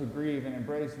those who grieve and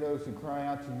embrace those who cry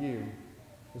out to you,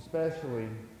 especially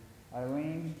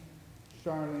Eileen,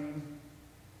 Charlene,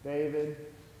 David,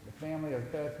 the family of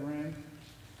Beth Wren,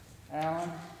 Alan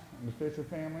and the Fisher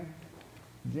family,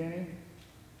 Jenny,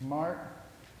 Mark,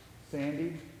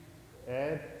 Sandy,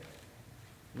 Ed,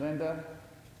 Linda,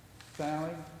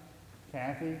 Sally,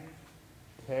 Kathy,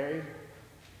 Terry,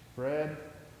 Fred,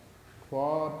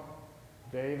 Claude,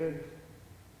 David,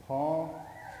 Paul,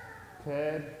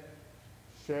 Ted,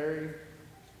 Sherry,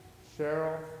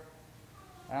 Cheryl,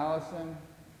 Allison,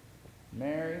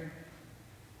 Mary,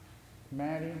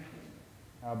 Maddie,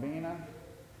 Albina,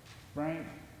 Frank,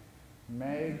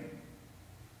 Meg,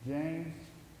 James,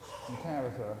 and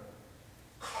Tabitha,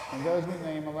 and those we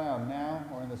name aloud now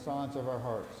or in the silence of our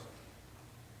hearts.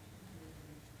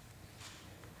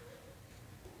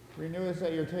 Renew us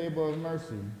at your table of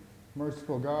mercy.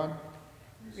 Merciful God,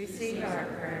 Receive our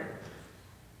prayer.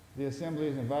 the assembly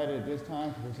is invited at this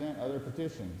time to present other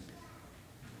petitions.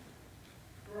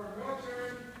 For our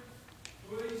military,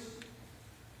 police,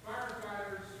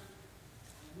 firefighters,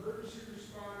 emergency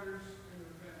responders, and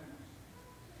their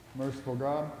families. Merciful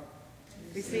God,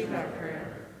 Receive our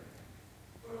prayer.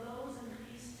 For those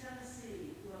in East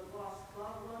Tennessee who have lost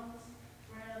loved ones,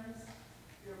 friends,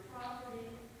 your property,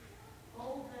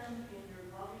 hold them in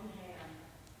your loving hand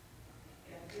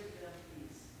and give them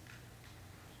peace.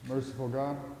 merciful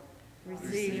God,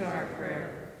 Receive our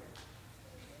prayer.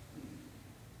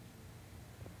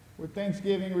 with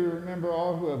thanksgiving we remember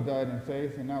all who have died in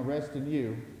faith and now rest in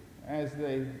you as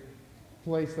they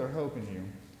place their hope in you.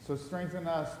 So strengthen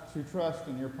us to trust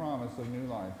in your promise of new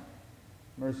life.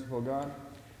 Merciful God,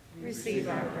 Receive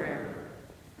our prayer.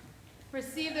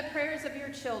 Receive the prayers of your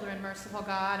children, merciful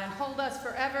God, and hold us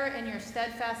forever in your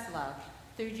steadfast love.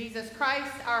 Through Jesus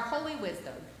Christ, our holy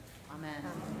wisdom. Amen.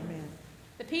 Amen.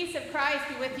 The peace of Christ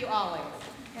be with you always.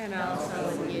 And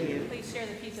also with you. Please share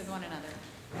the peace with one another.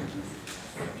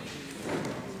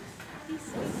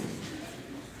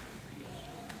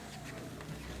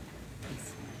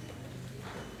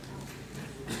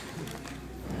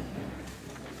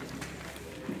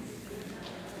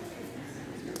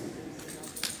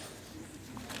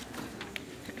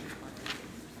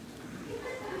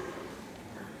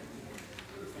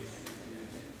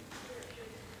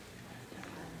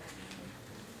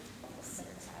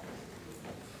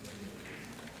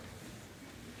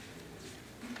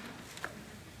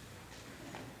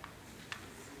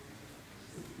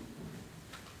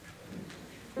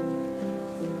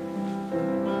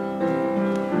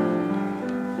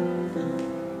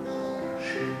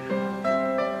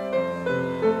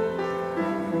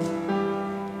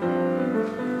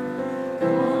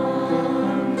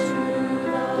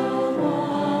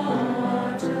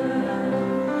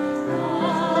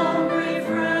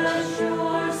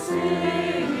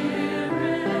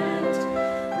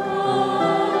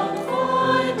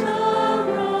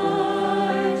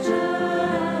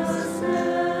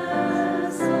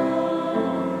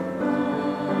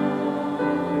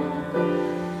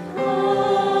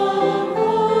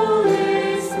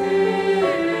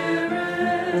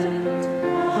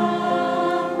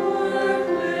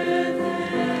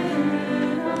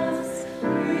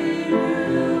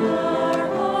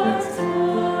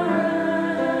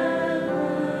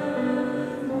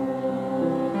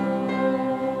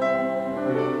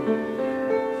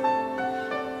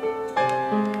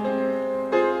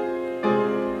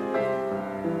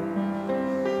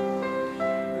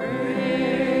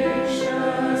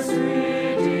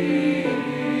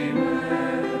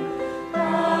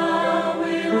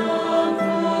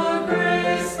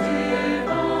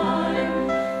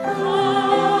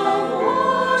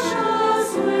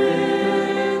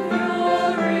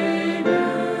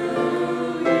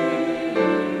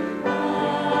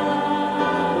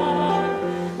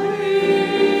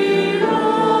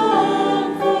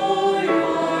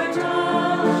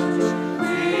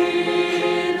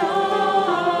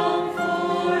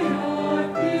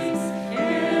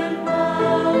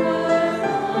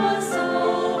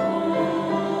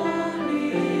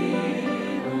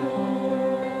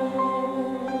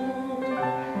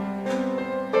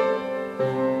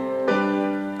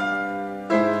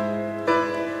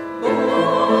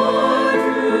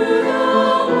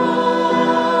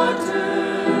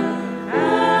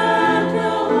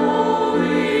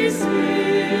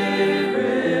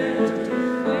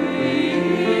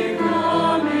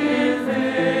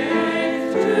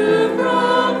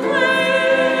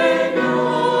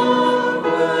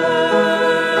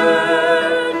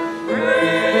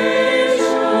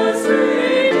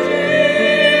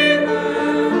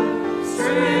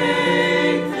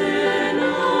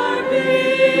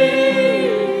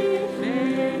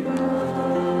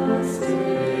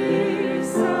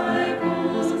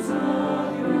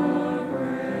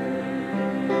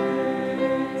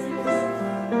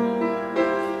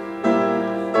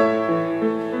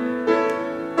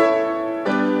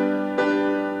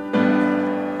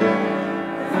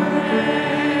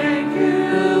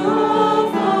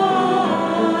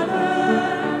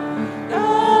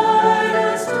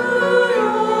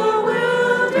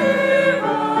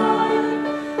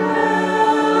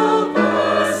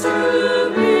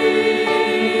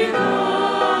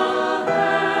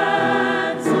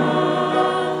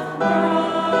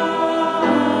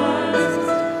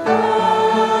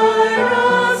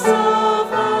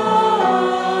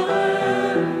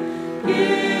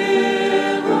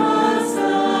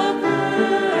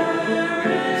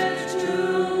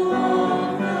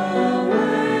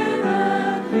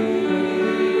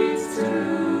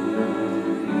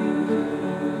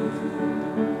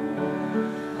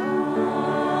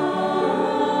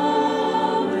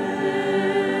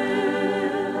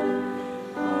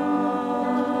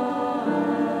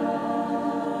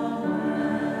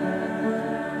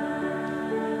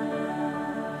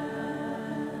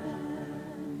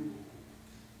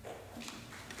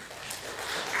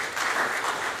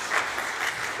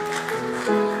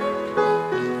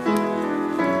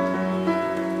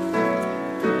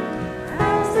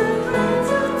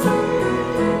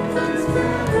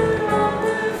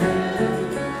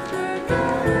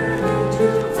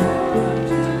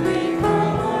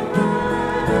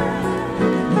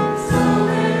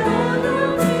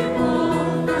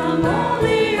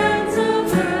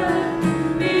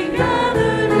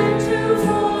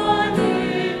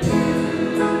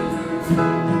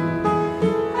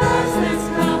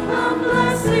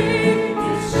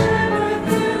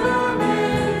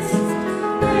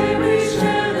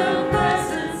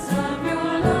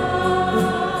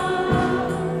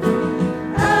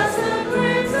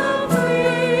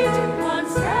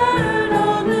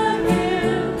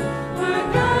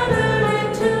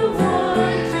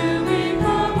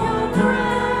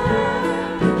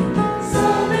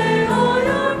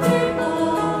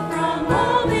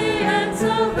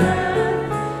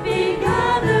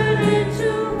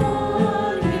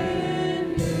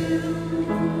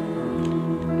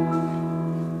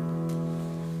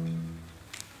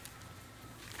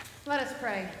 Let us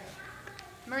pray.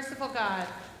 Merciful God,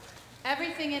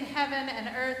 everything in heaven and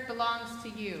earth belongs to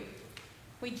you.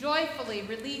 We joyfully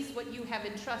release what you have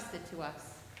entrusted to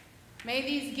us. May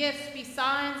these gifts be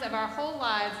signs of our whole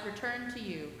lives returned to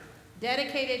you,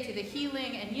 dedicated to the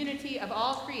healing and unity of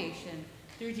all creation,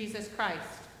 through Jesus Christ.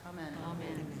 Amen.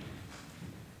 Amen.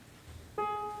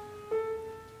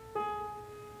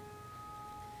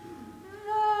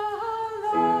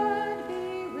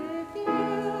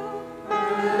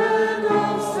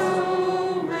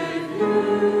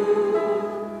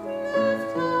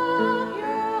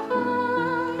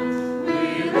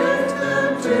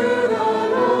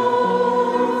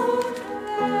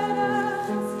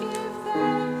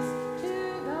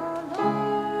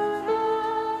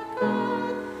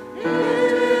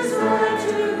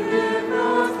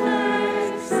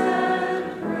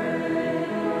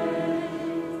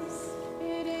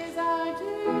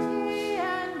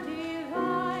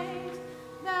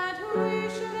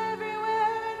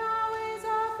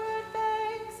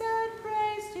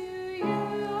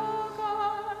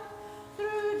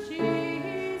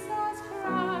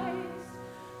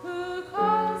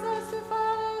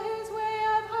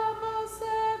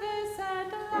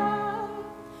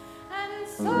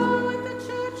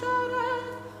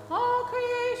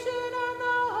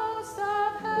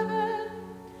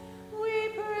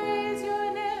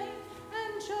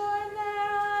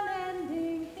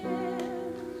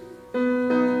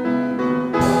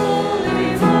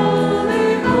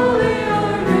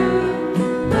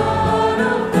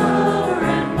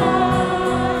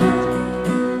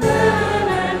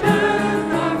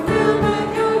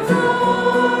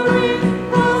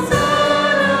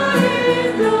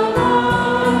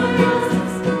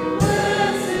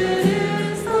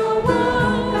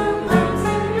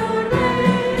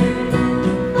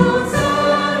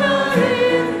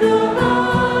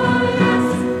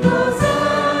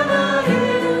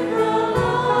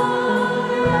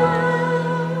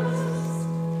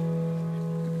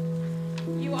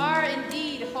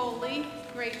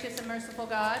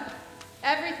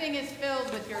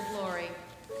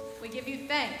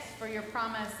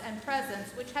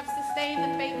 Which have sustained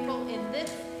the faithful in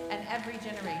this and every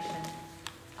generation.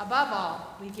 Above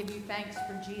all, we give you thanks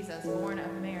for Jesus, born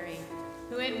of Mary,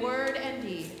 who in word and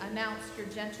deed announced your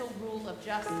gentle rule of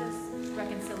justice,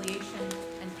 reconciliation,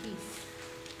 and peace.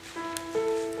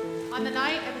 On the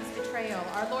night of his betrayal,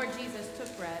 our Lord Jesus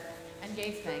took bread and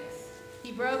gave thanks.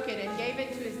 He broke it and gave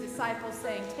it to his disciples,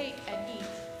 saying, "Take and eat.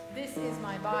 This is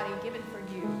my body given for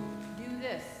you. Do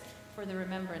this for the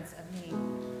remembrance of me."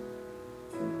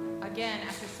 Again,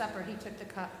 after supper, he took the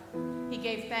cup. He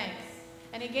gave thanks,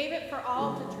 and he gave it for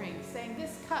all to drink, saying,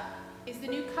 "This cup is the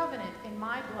new covenant in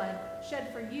my blood,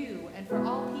 shed for you and for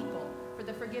all people for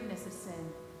the forgiveness of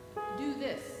sin. Do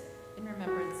this in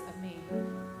remembrance of me."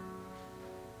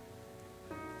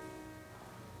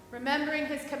 Remembering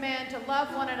his command to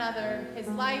love one another, his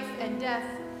life and death,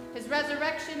 his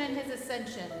resurrection and his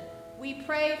ascension, we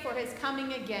pray for his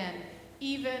coming again,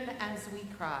 even as we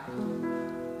cry.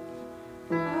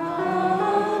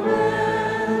 Amen.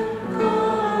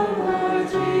 Come, Lord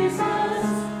Jesus.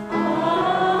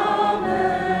 Amen.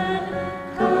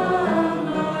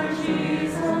 Come, Lord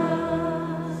Jesus.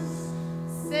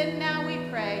 Send now, we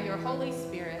pray, your Holy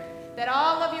Spirit, that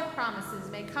all of your promises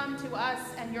may come to us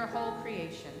and your whole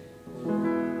creation.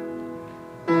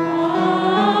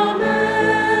 Amen.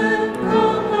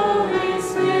 Come, Holy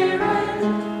Spirit.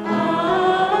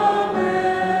 Amen.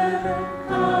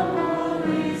 Come,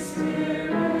 Holy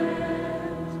Spirit.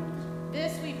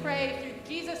 This we pray through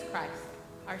Jesus Christ,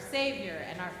 our Savior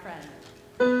and our friend.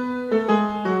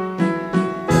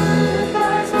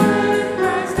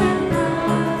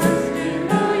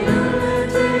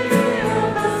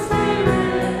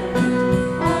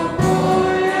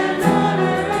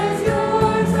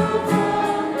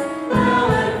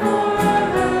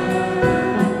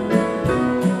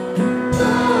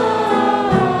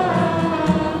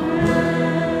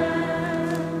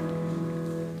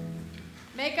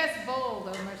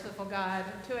 God,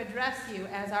 to address you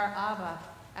as our Abba,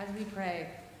 as we pray.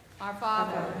 Our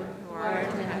Father, who art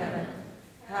in heaven,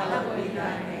 hallowed be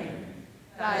thy name.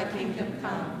 Thy kingdom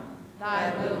come,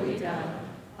 thy will be done,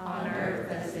 on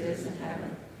earth as it is in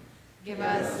heaven. Give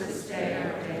us this day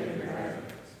our daily bread,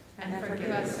 and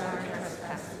forgive us our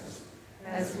trespasses,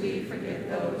 as we forgive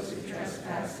those who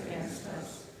trespass against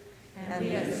us. And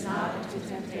lead us not into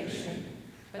temptation,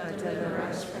 but deliver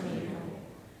us from evil.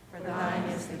 For thine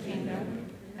is the kingdom,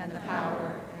 and the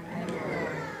power, and the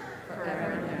glory,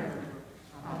 forever and ever.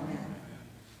 Amen.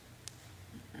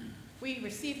 We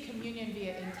received communion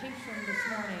via intinction this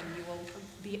morning. You will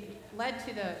be led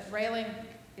to the railing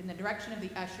in the direction of the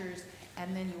ushers,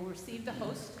 and then you will receive the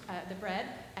host, the bread,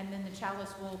 and then the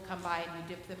chalice will come by and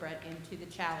you dip the bread into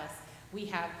the chalice. We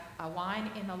have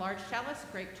wine in the large chalice,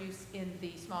 grape juice in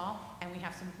the small, and we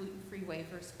have some gluten-free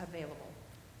wafers available.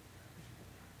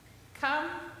 Come,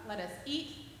 let us eat,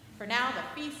 for now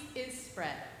the feast is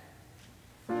spread.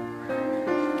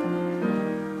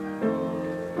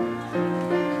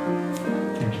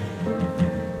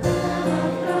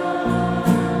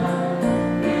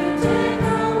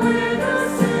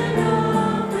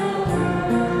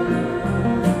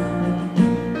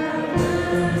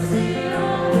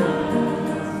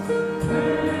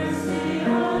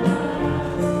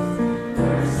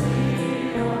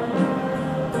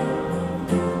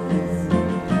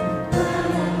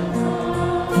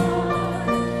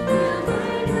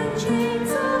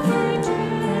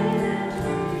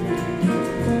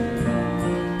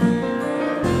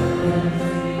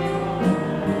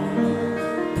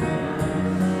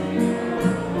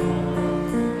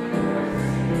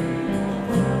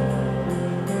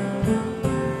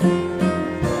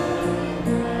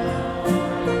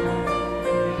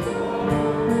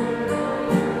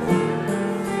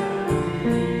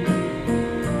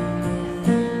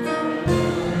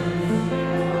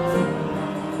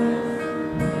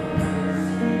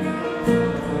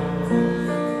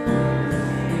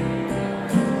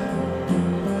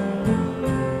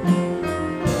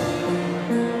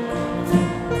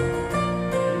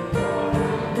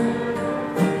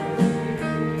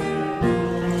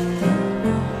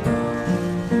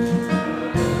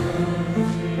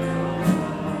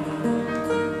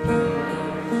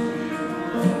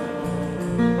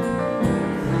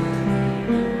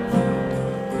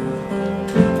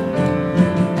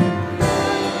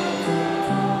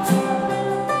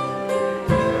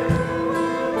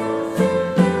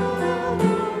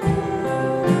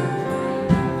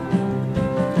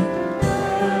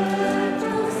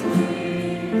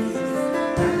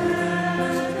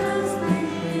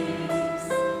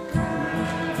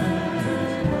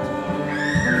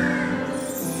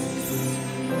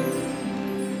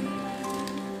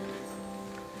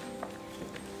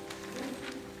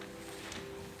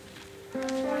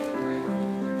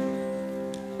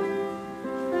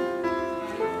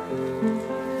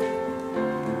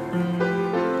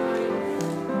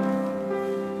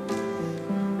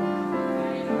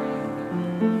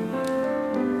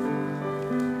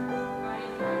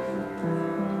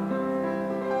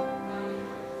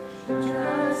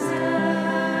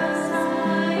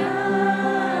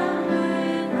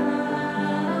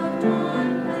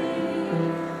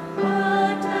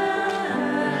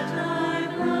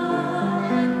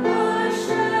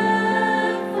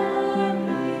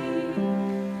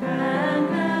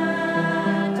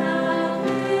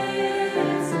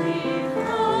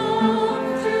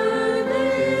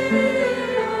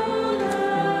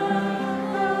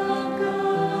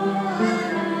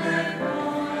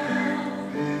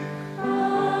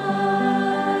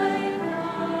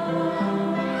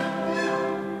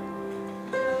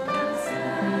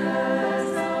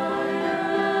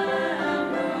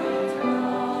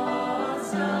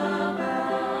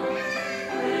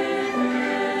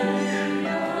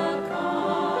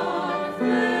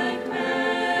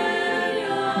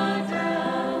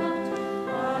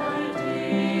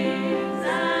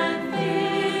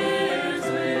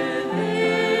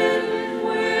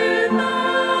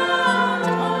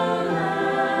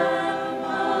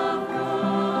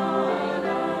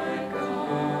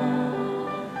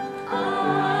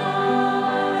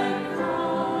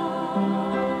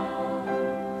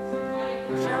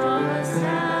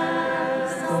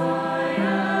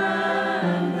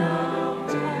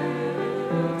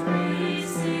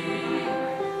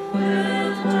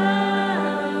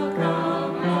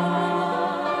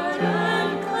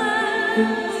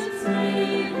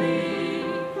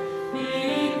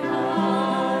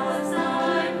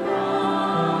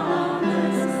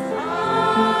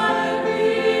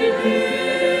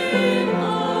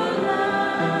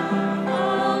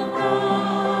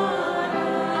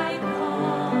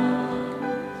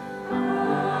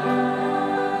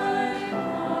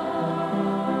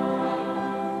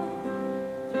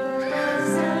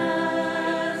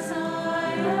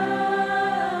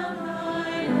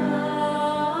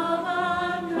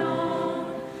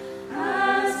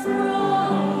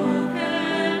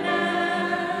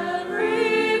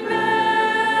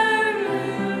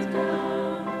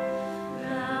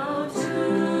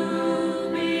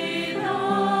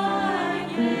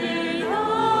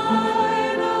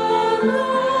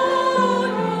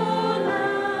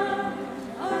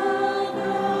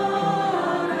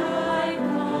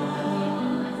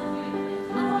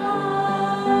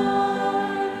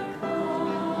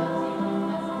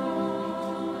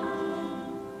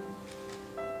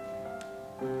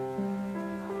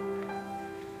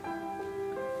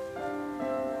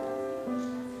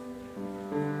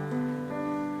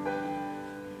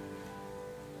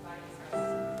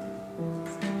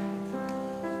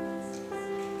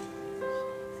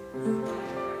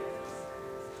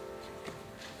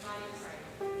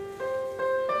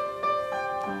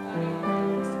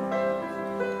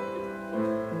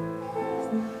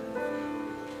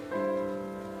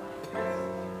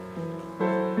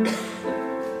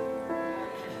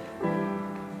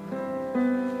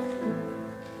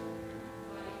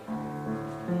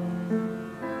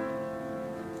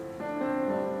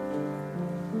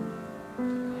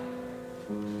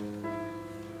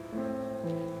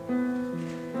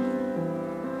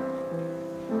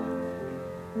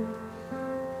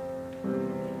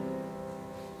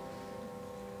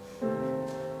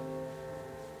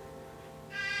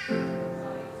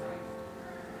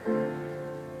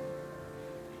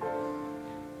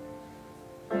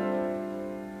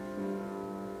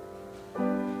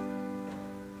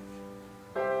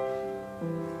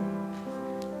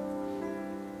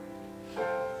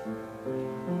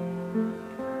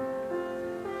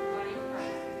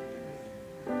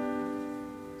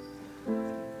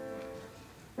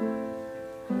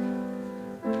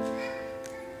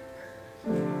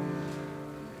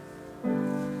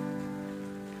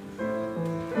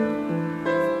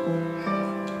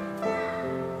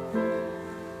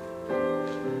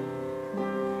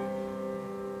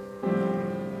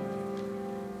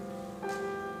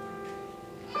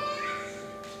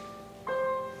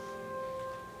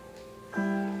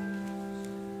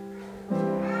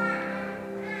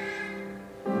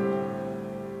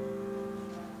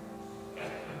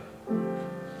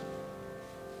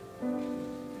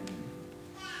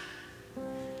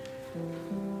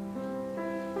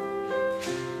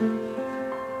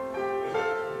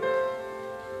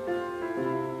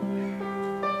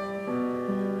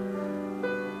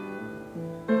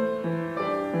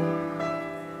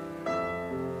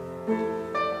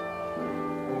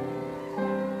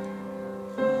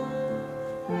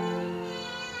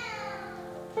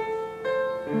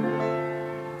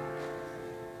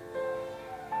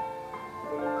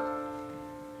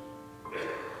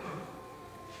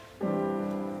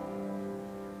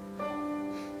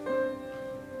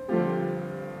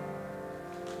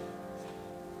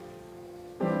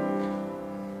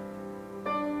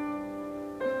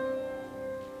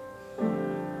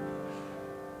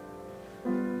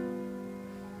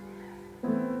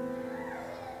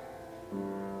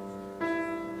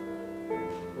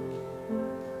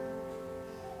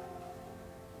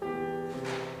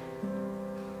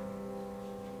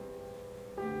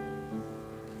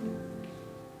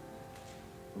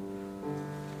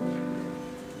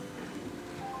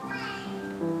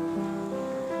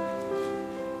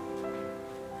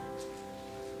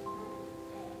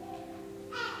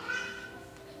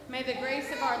 May the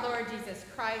grace of our Lord Jesus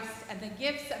Christ and the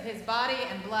gifts of his body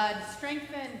and blood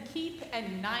strengthen, keep,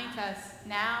 and unite us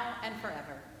now and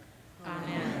forever.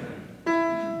 Amen.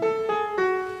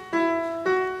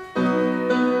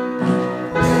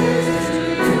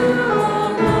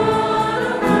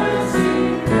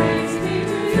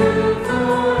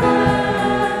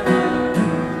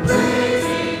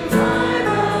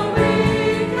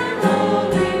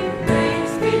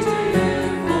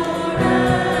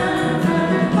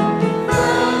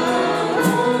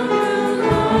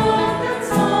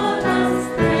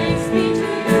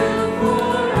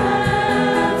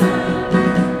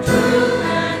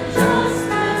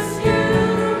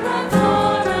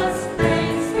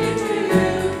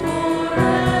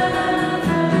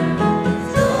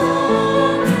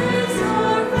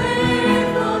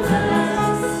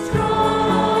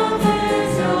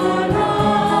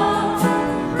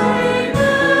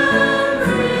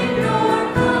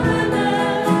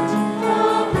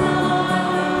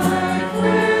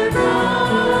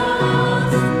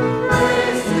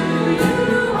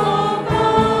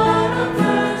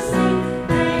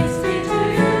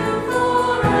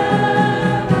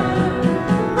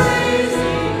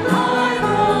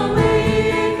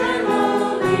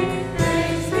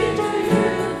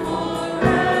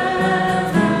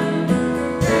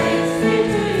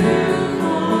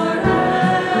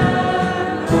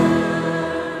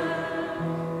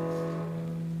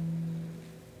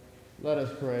 Let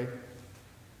us pray.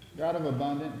 God of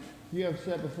abundance, you have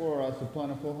set before us a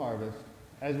plentiful harvest.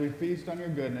 As we feast on your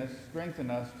goodness, strengthen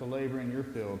us to labor in your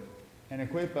field, and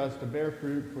equip us to bear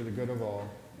fruit for the good of all.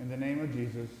 In the name of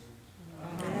Jesus.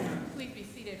 Amen. Please be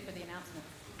seated for the announcement.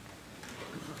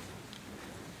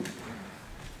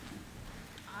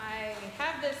 I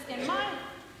have this in my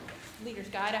leader's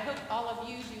guide. I hope all of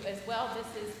you do as well.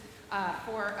 This is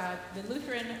for the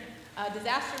Lutheran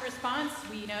disaster response.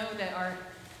 We know that our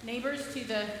neighbors to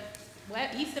the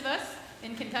east of us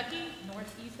in Kentucky,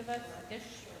 northeast of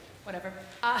us-ish, whatever,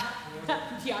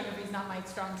 geography is not my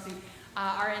strong suit,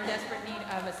 are in desperate need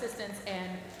of assistance.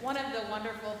 And one of the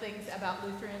wonderful things about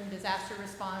Lutheran disaster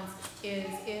response is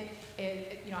it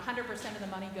 100% of the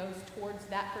money goes towards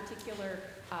that particular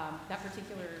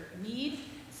need.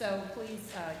 So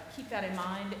please keep that in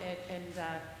mind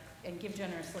and give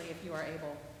generously if you are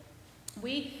able.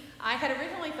 I had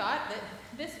originally thought that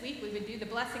this week we would do the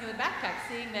blessing of the backpack,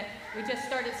 seeing that we just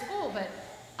started school, but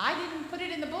I didn't put it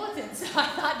in the bulletin, so I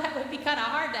thought that would be kind of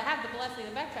hard to have the blessing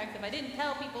of the backpacks if I didn't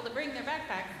tell people to bring their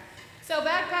backpacks. So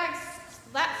backpacks,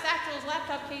 satchels,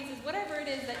 laptop cases, whatever it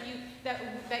is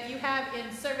that you have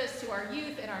in service to our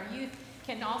youth, and our youth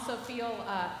can also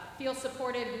feel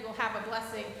supported. We will have a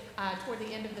blessing toward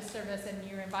the end of the service, and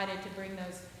you're invited to bring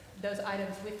those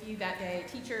items with you that day.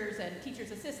 Teachers and teachers'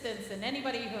 assistants and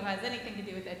anybody who has anything to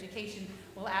do with education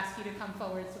will ask you to come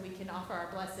forward so we can offer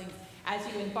our blessings as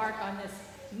you embark on this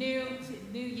new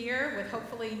year with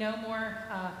hopefully no more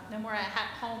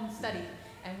at-home study,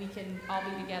 and we can all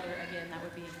be together again. That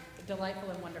would be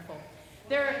delightful and wonderful.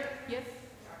 Yes?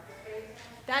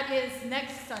 That is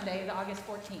next Sunday, the August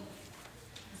 14th.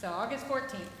 So August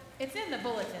 14th. It's in the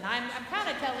bulletin. I'm kind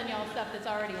of telling y'all stuff that's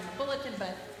already in the bulletin,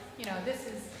 but this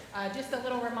is just a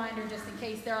little reminder just in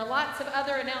case. There are lots of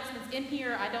other announcements in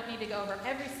here. I don't need to go over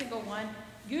every single one.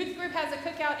 Youth group has a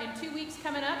cookout in 2 weeks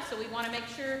coming up, so we want to make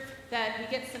sure that we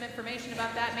get some information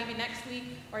about that maybe next week.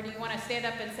 Or do you want to stand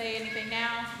up and say anything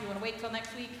now? Do you want to wait till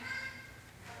next week?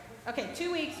 Okay,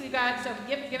 2 weeks we've got, so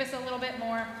give us a little bit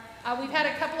more. We've had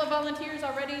a couple of volunteers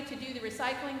already to do the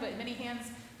recycling, but many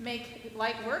hands make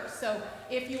light work. So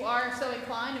if you are so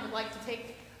inclined and would like to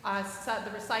take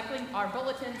the recycling, our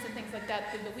bulletins and things like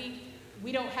that through the week.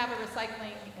 We don't have a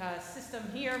recycling system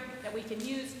here that we can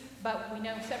use, but we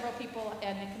know several people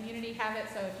in the community have it,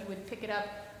 so if you would pick it up,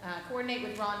 coordinate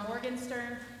with Ron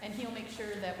Morgenstern, and he'll make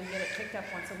sure that we get it picked up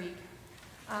once a week.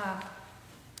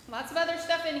 Lots of other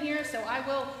stuff in here, so I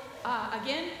will,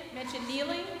 again, mention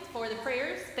kneeling for the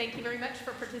prayers. Thank you very much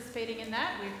for participating in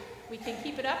that. We can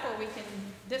keep it up or we can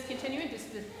discontinue it,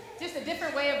 just a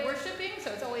different way of worshiping,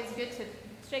 so it's always good to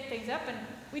shake things up. And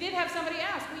we did have somebody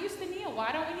ask, we used to kneel,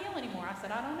 why don't we kneel anymore? I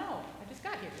said, I don't know, I just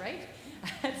got here, right?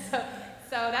 so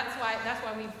that's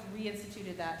why we've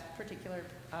reinstituted that particular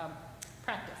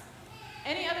practice.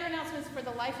 Any other announcements for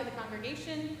the life of the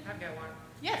congregation? I've got one.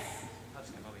 Yes. I'll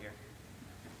just come over here.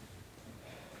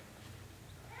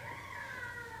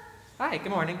 Hi,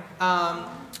 good morning.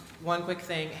 One quick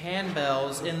thing,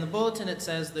 handbells. In the bulletin it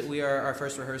says that our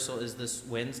first rehearsal is this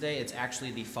Wednesday. It's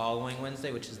actually the following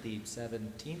Wednesday, which is the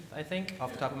 17th, I think,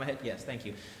 off the top of my head. Yes, thank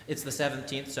you. It's the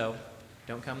 17th, so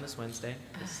don't come this Wednesday.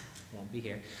 This won't be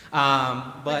here.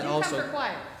 But also, come for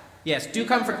choir. Yes, do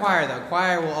come for choir though.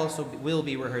 Choir will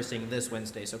be rehearsing this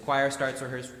Wednesday. So choir starts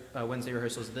Wednesday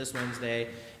rehearsals this Wednesday,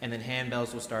 and then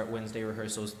handbells will start Wednesday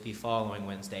rehearsals the following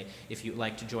Wednesday. If you'd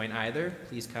like to join either,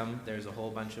 please come. There's a whole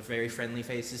bunch of very friendly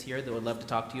faces here that would love to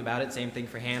talk to you about it. Same thing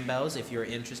for handbells. If you're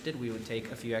interested, we would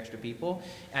take a few extra people.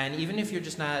 And even if you're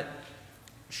just not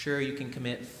sure you can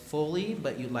commit fully,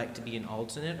 but you'd like to be an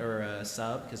alternate or a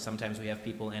sub, because sometimes we have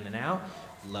people in and out,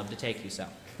 love to take you. So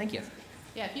thank you.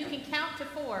 Yeah, if you can count to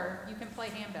 4, you can play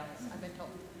handbells, I've been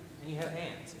told. And you have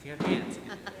hands. If you have hands.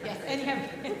 Yes, and you have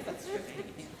hands, that's true.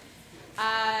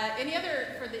 Any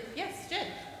other for the, yes, Jen?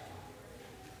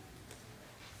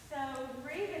 So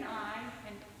Reed and I,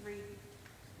 and Reed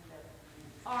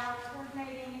are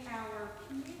coordinating our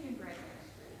communion bread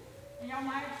ministry. And y'all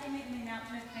might have seen it in the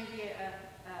announcements, maybe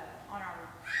on our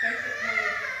Facebook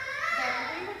page,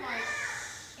 that we would like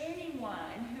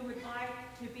anyone who would like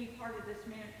to be part of this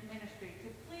ministry to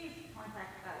please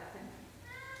contact us. And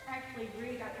actually,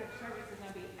 Reed, after the service, is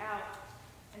going to be out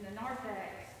in the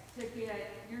narthex to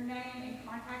get your name and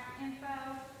contact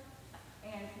info.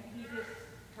 And he just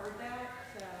heard that,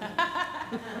 so.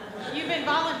 You've been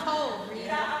voluntold, Reed.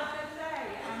 Yeah, I was going to say,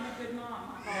 I'm a good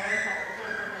mom. I'm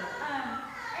voluntold.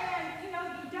 And, you know,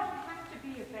 you don't have to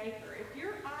be a baker. If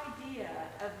your idea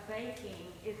of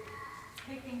baking is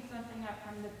picking something up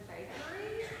from the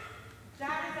bakery,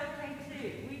 that is okay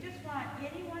too. We just want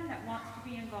anyone that wants to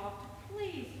be involved to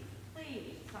please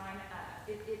sign up.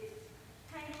 It's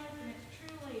painless and it's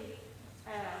truly a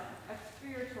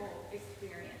spiritual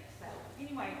experience. So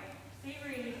anyway, see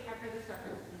Reed after the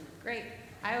service. Great.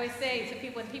 I always say to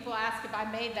people, when people ask if I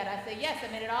made that, I say, yes, I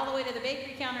made it all the way to the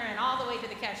bakery counter and all the way to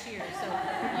the cashier. So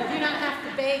you do not have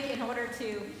to bake in order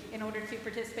to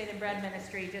participate in bread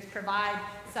ministry. Just provide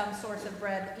some source of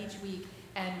bread each week.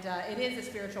 And it is a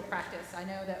spiritual practice. I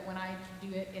know that when I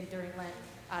do it during Lent,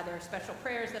 there are special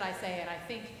prayers that I say, and I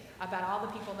think about all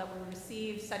the people that will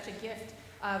receive such a gift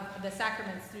of the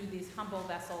sacraments through this humble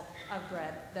vessel of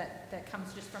bread that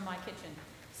comes just from my kitchen.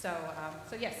 So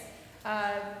yes.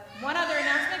 One other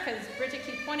announcement, because Bridget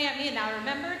keeps pointing at me, and now I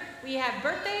remembered, we have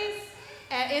birthdays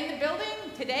in the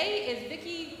building. Today is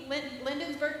Vicki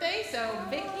Linden's birthday, so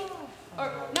Vicki,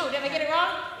 or no, did I get it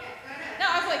wrong? No,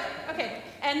 I was like, okay.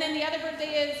 And then the other birthday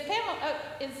is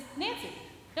is Nancy.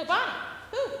 No, Bonnie.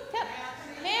 Who?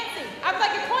 Nancy. I was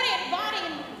like, you're pointing at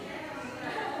Bonnie.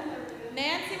 And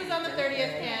Nancy was on the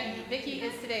 30th, and Vicki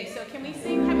is today. So can we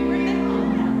sing Happy Birthday?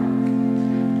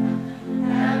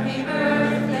 Happy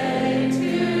birthday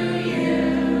to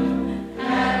you.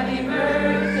 Happy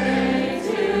birthday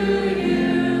to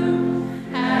you.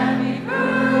 Happy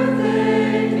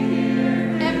birthday,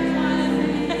 dear everyone.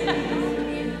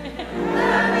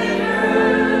 Happy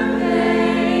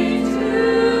birthday to you.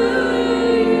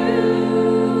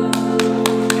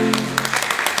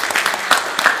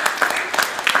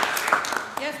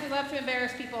 Yes, we love to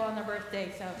embarrass people on their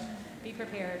birthday, so be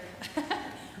prepared.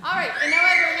 All right, and no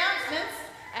other announcements.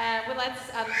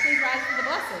 Let's please rise for the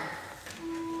blessing.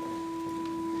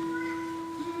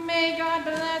 May God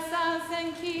bless us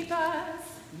and keep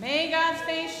us. May God's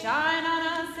face shine on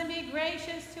us and be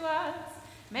gracious to us.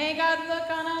 May God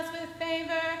look on us with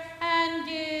favor and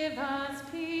give us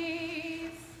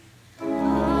peace.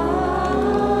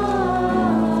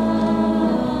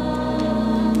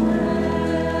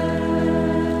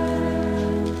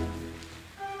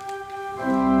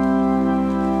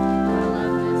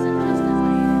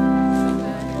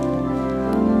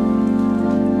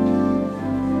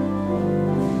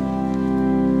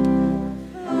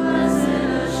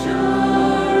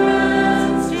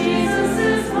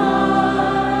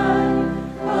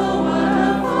 Oh, what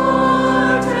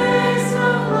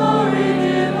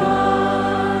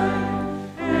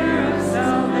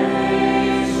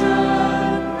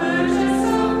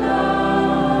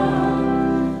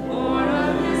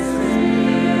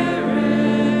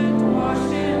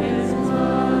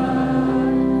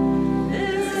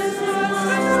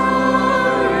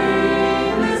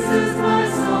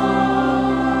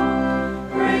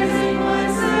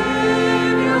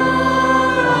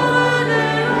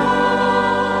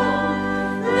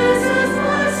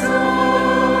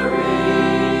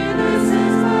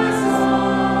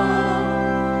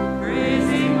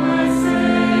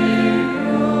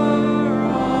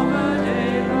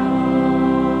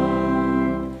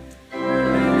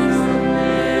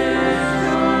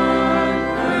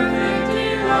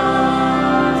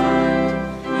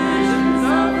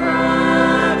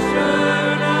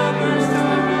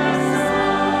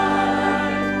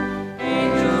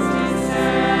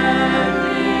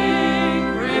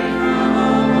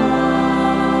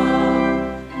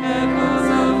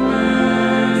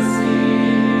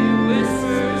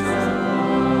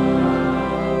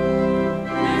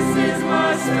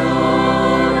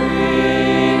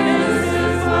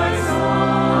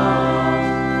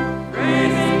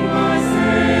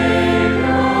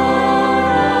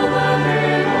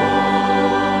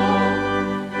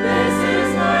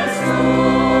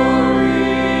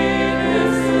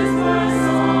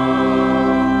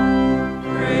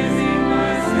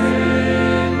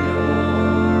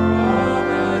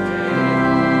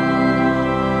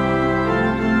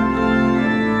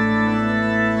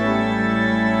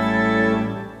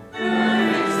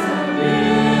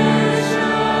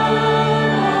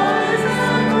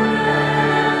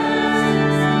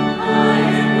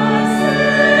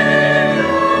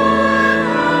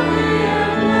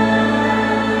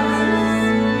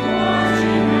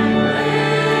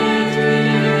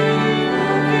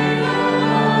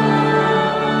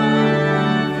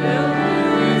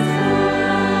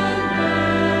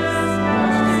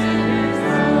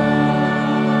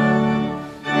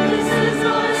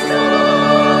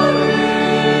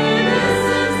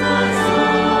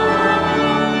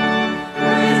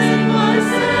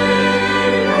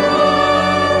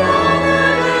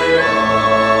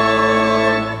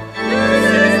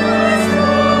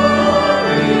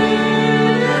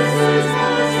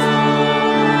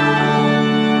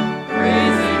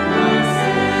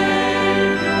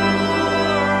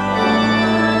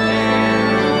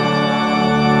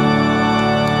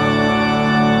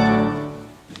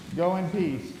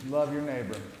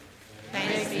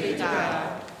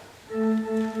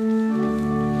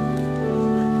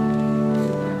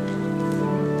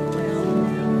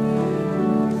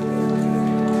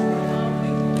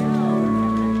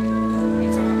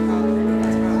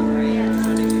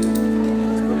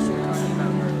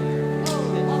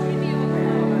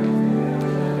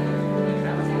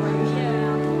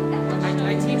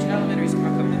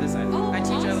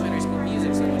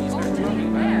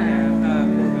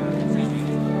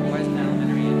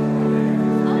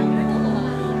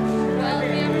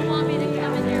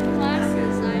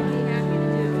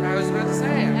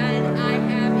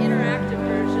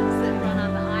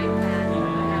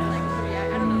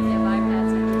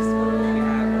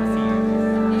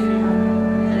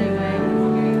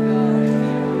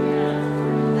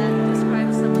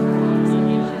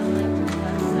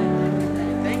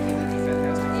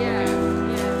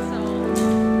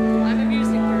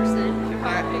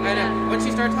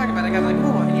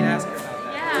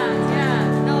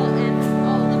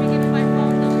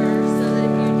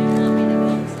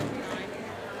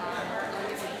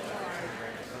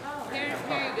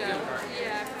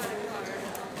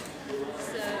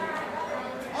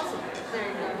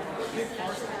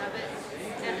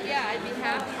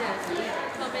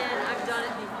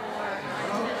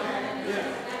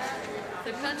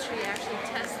country actually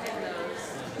tested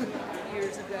those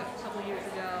years ago, a couple years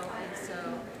ago, and so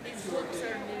these books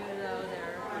are new though.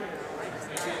 They're, I just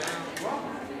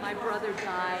my brother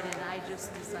died, and I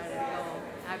just decided,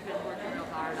 I've been working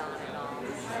real hard on it all.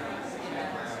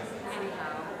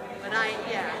 Anyhow, but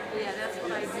yeah, that's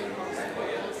what I do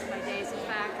most of my days. In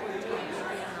fact, we're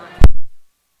doing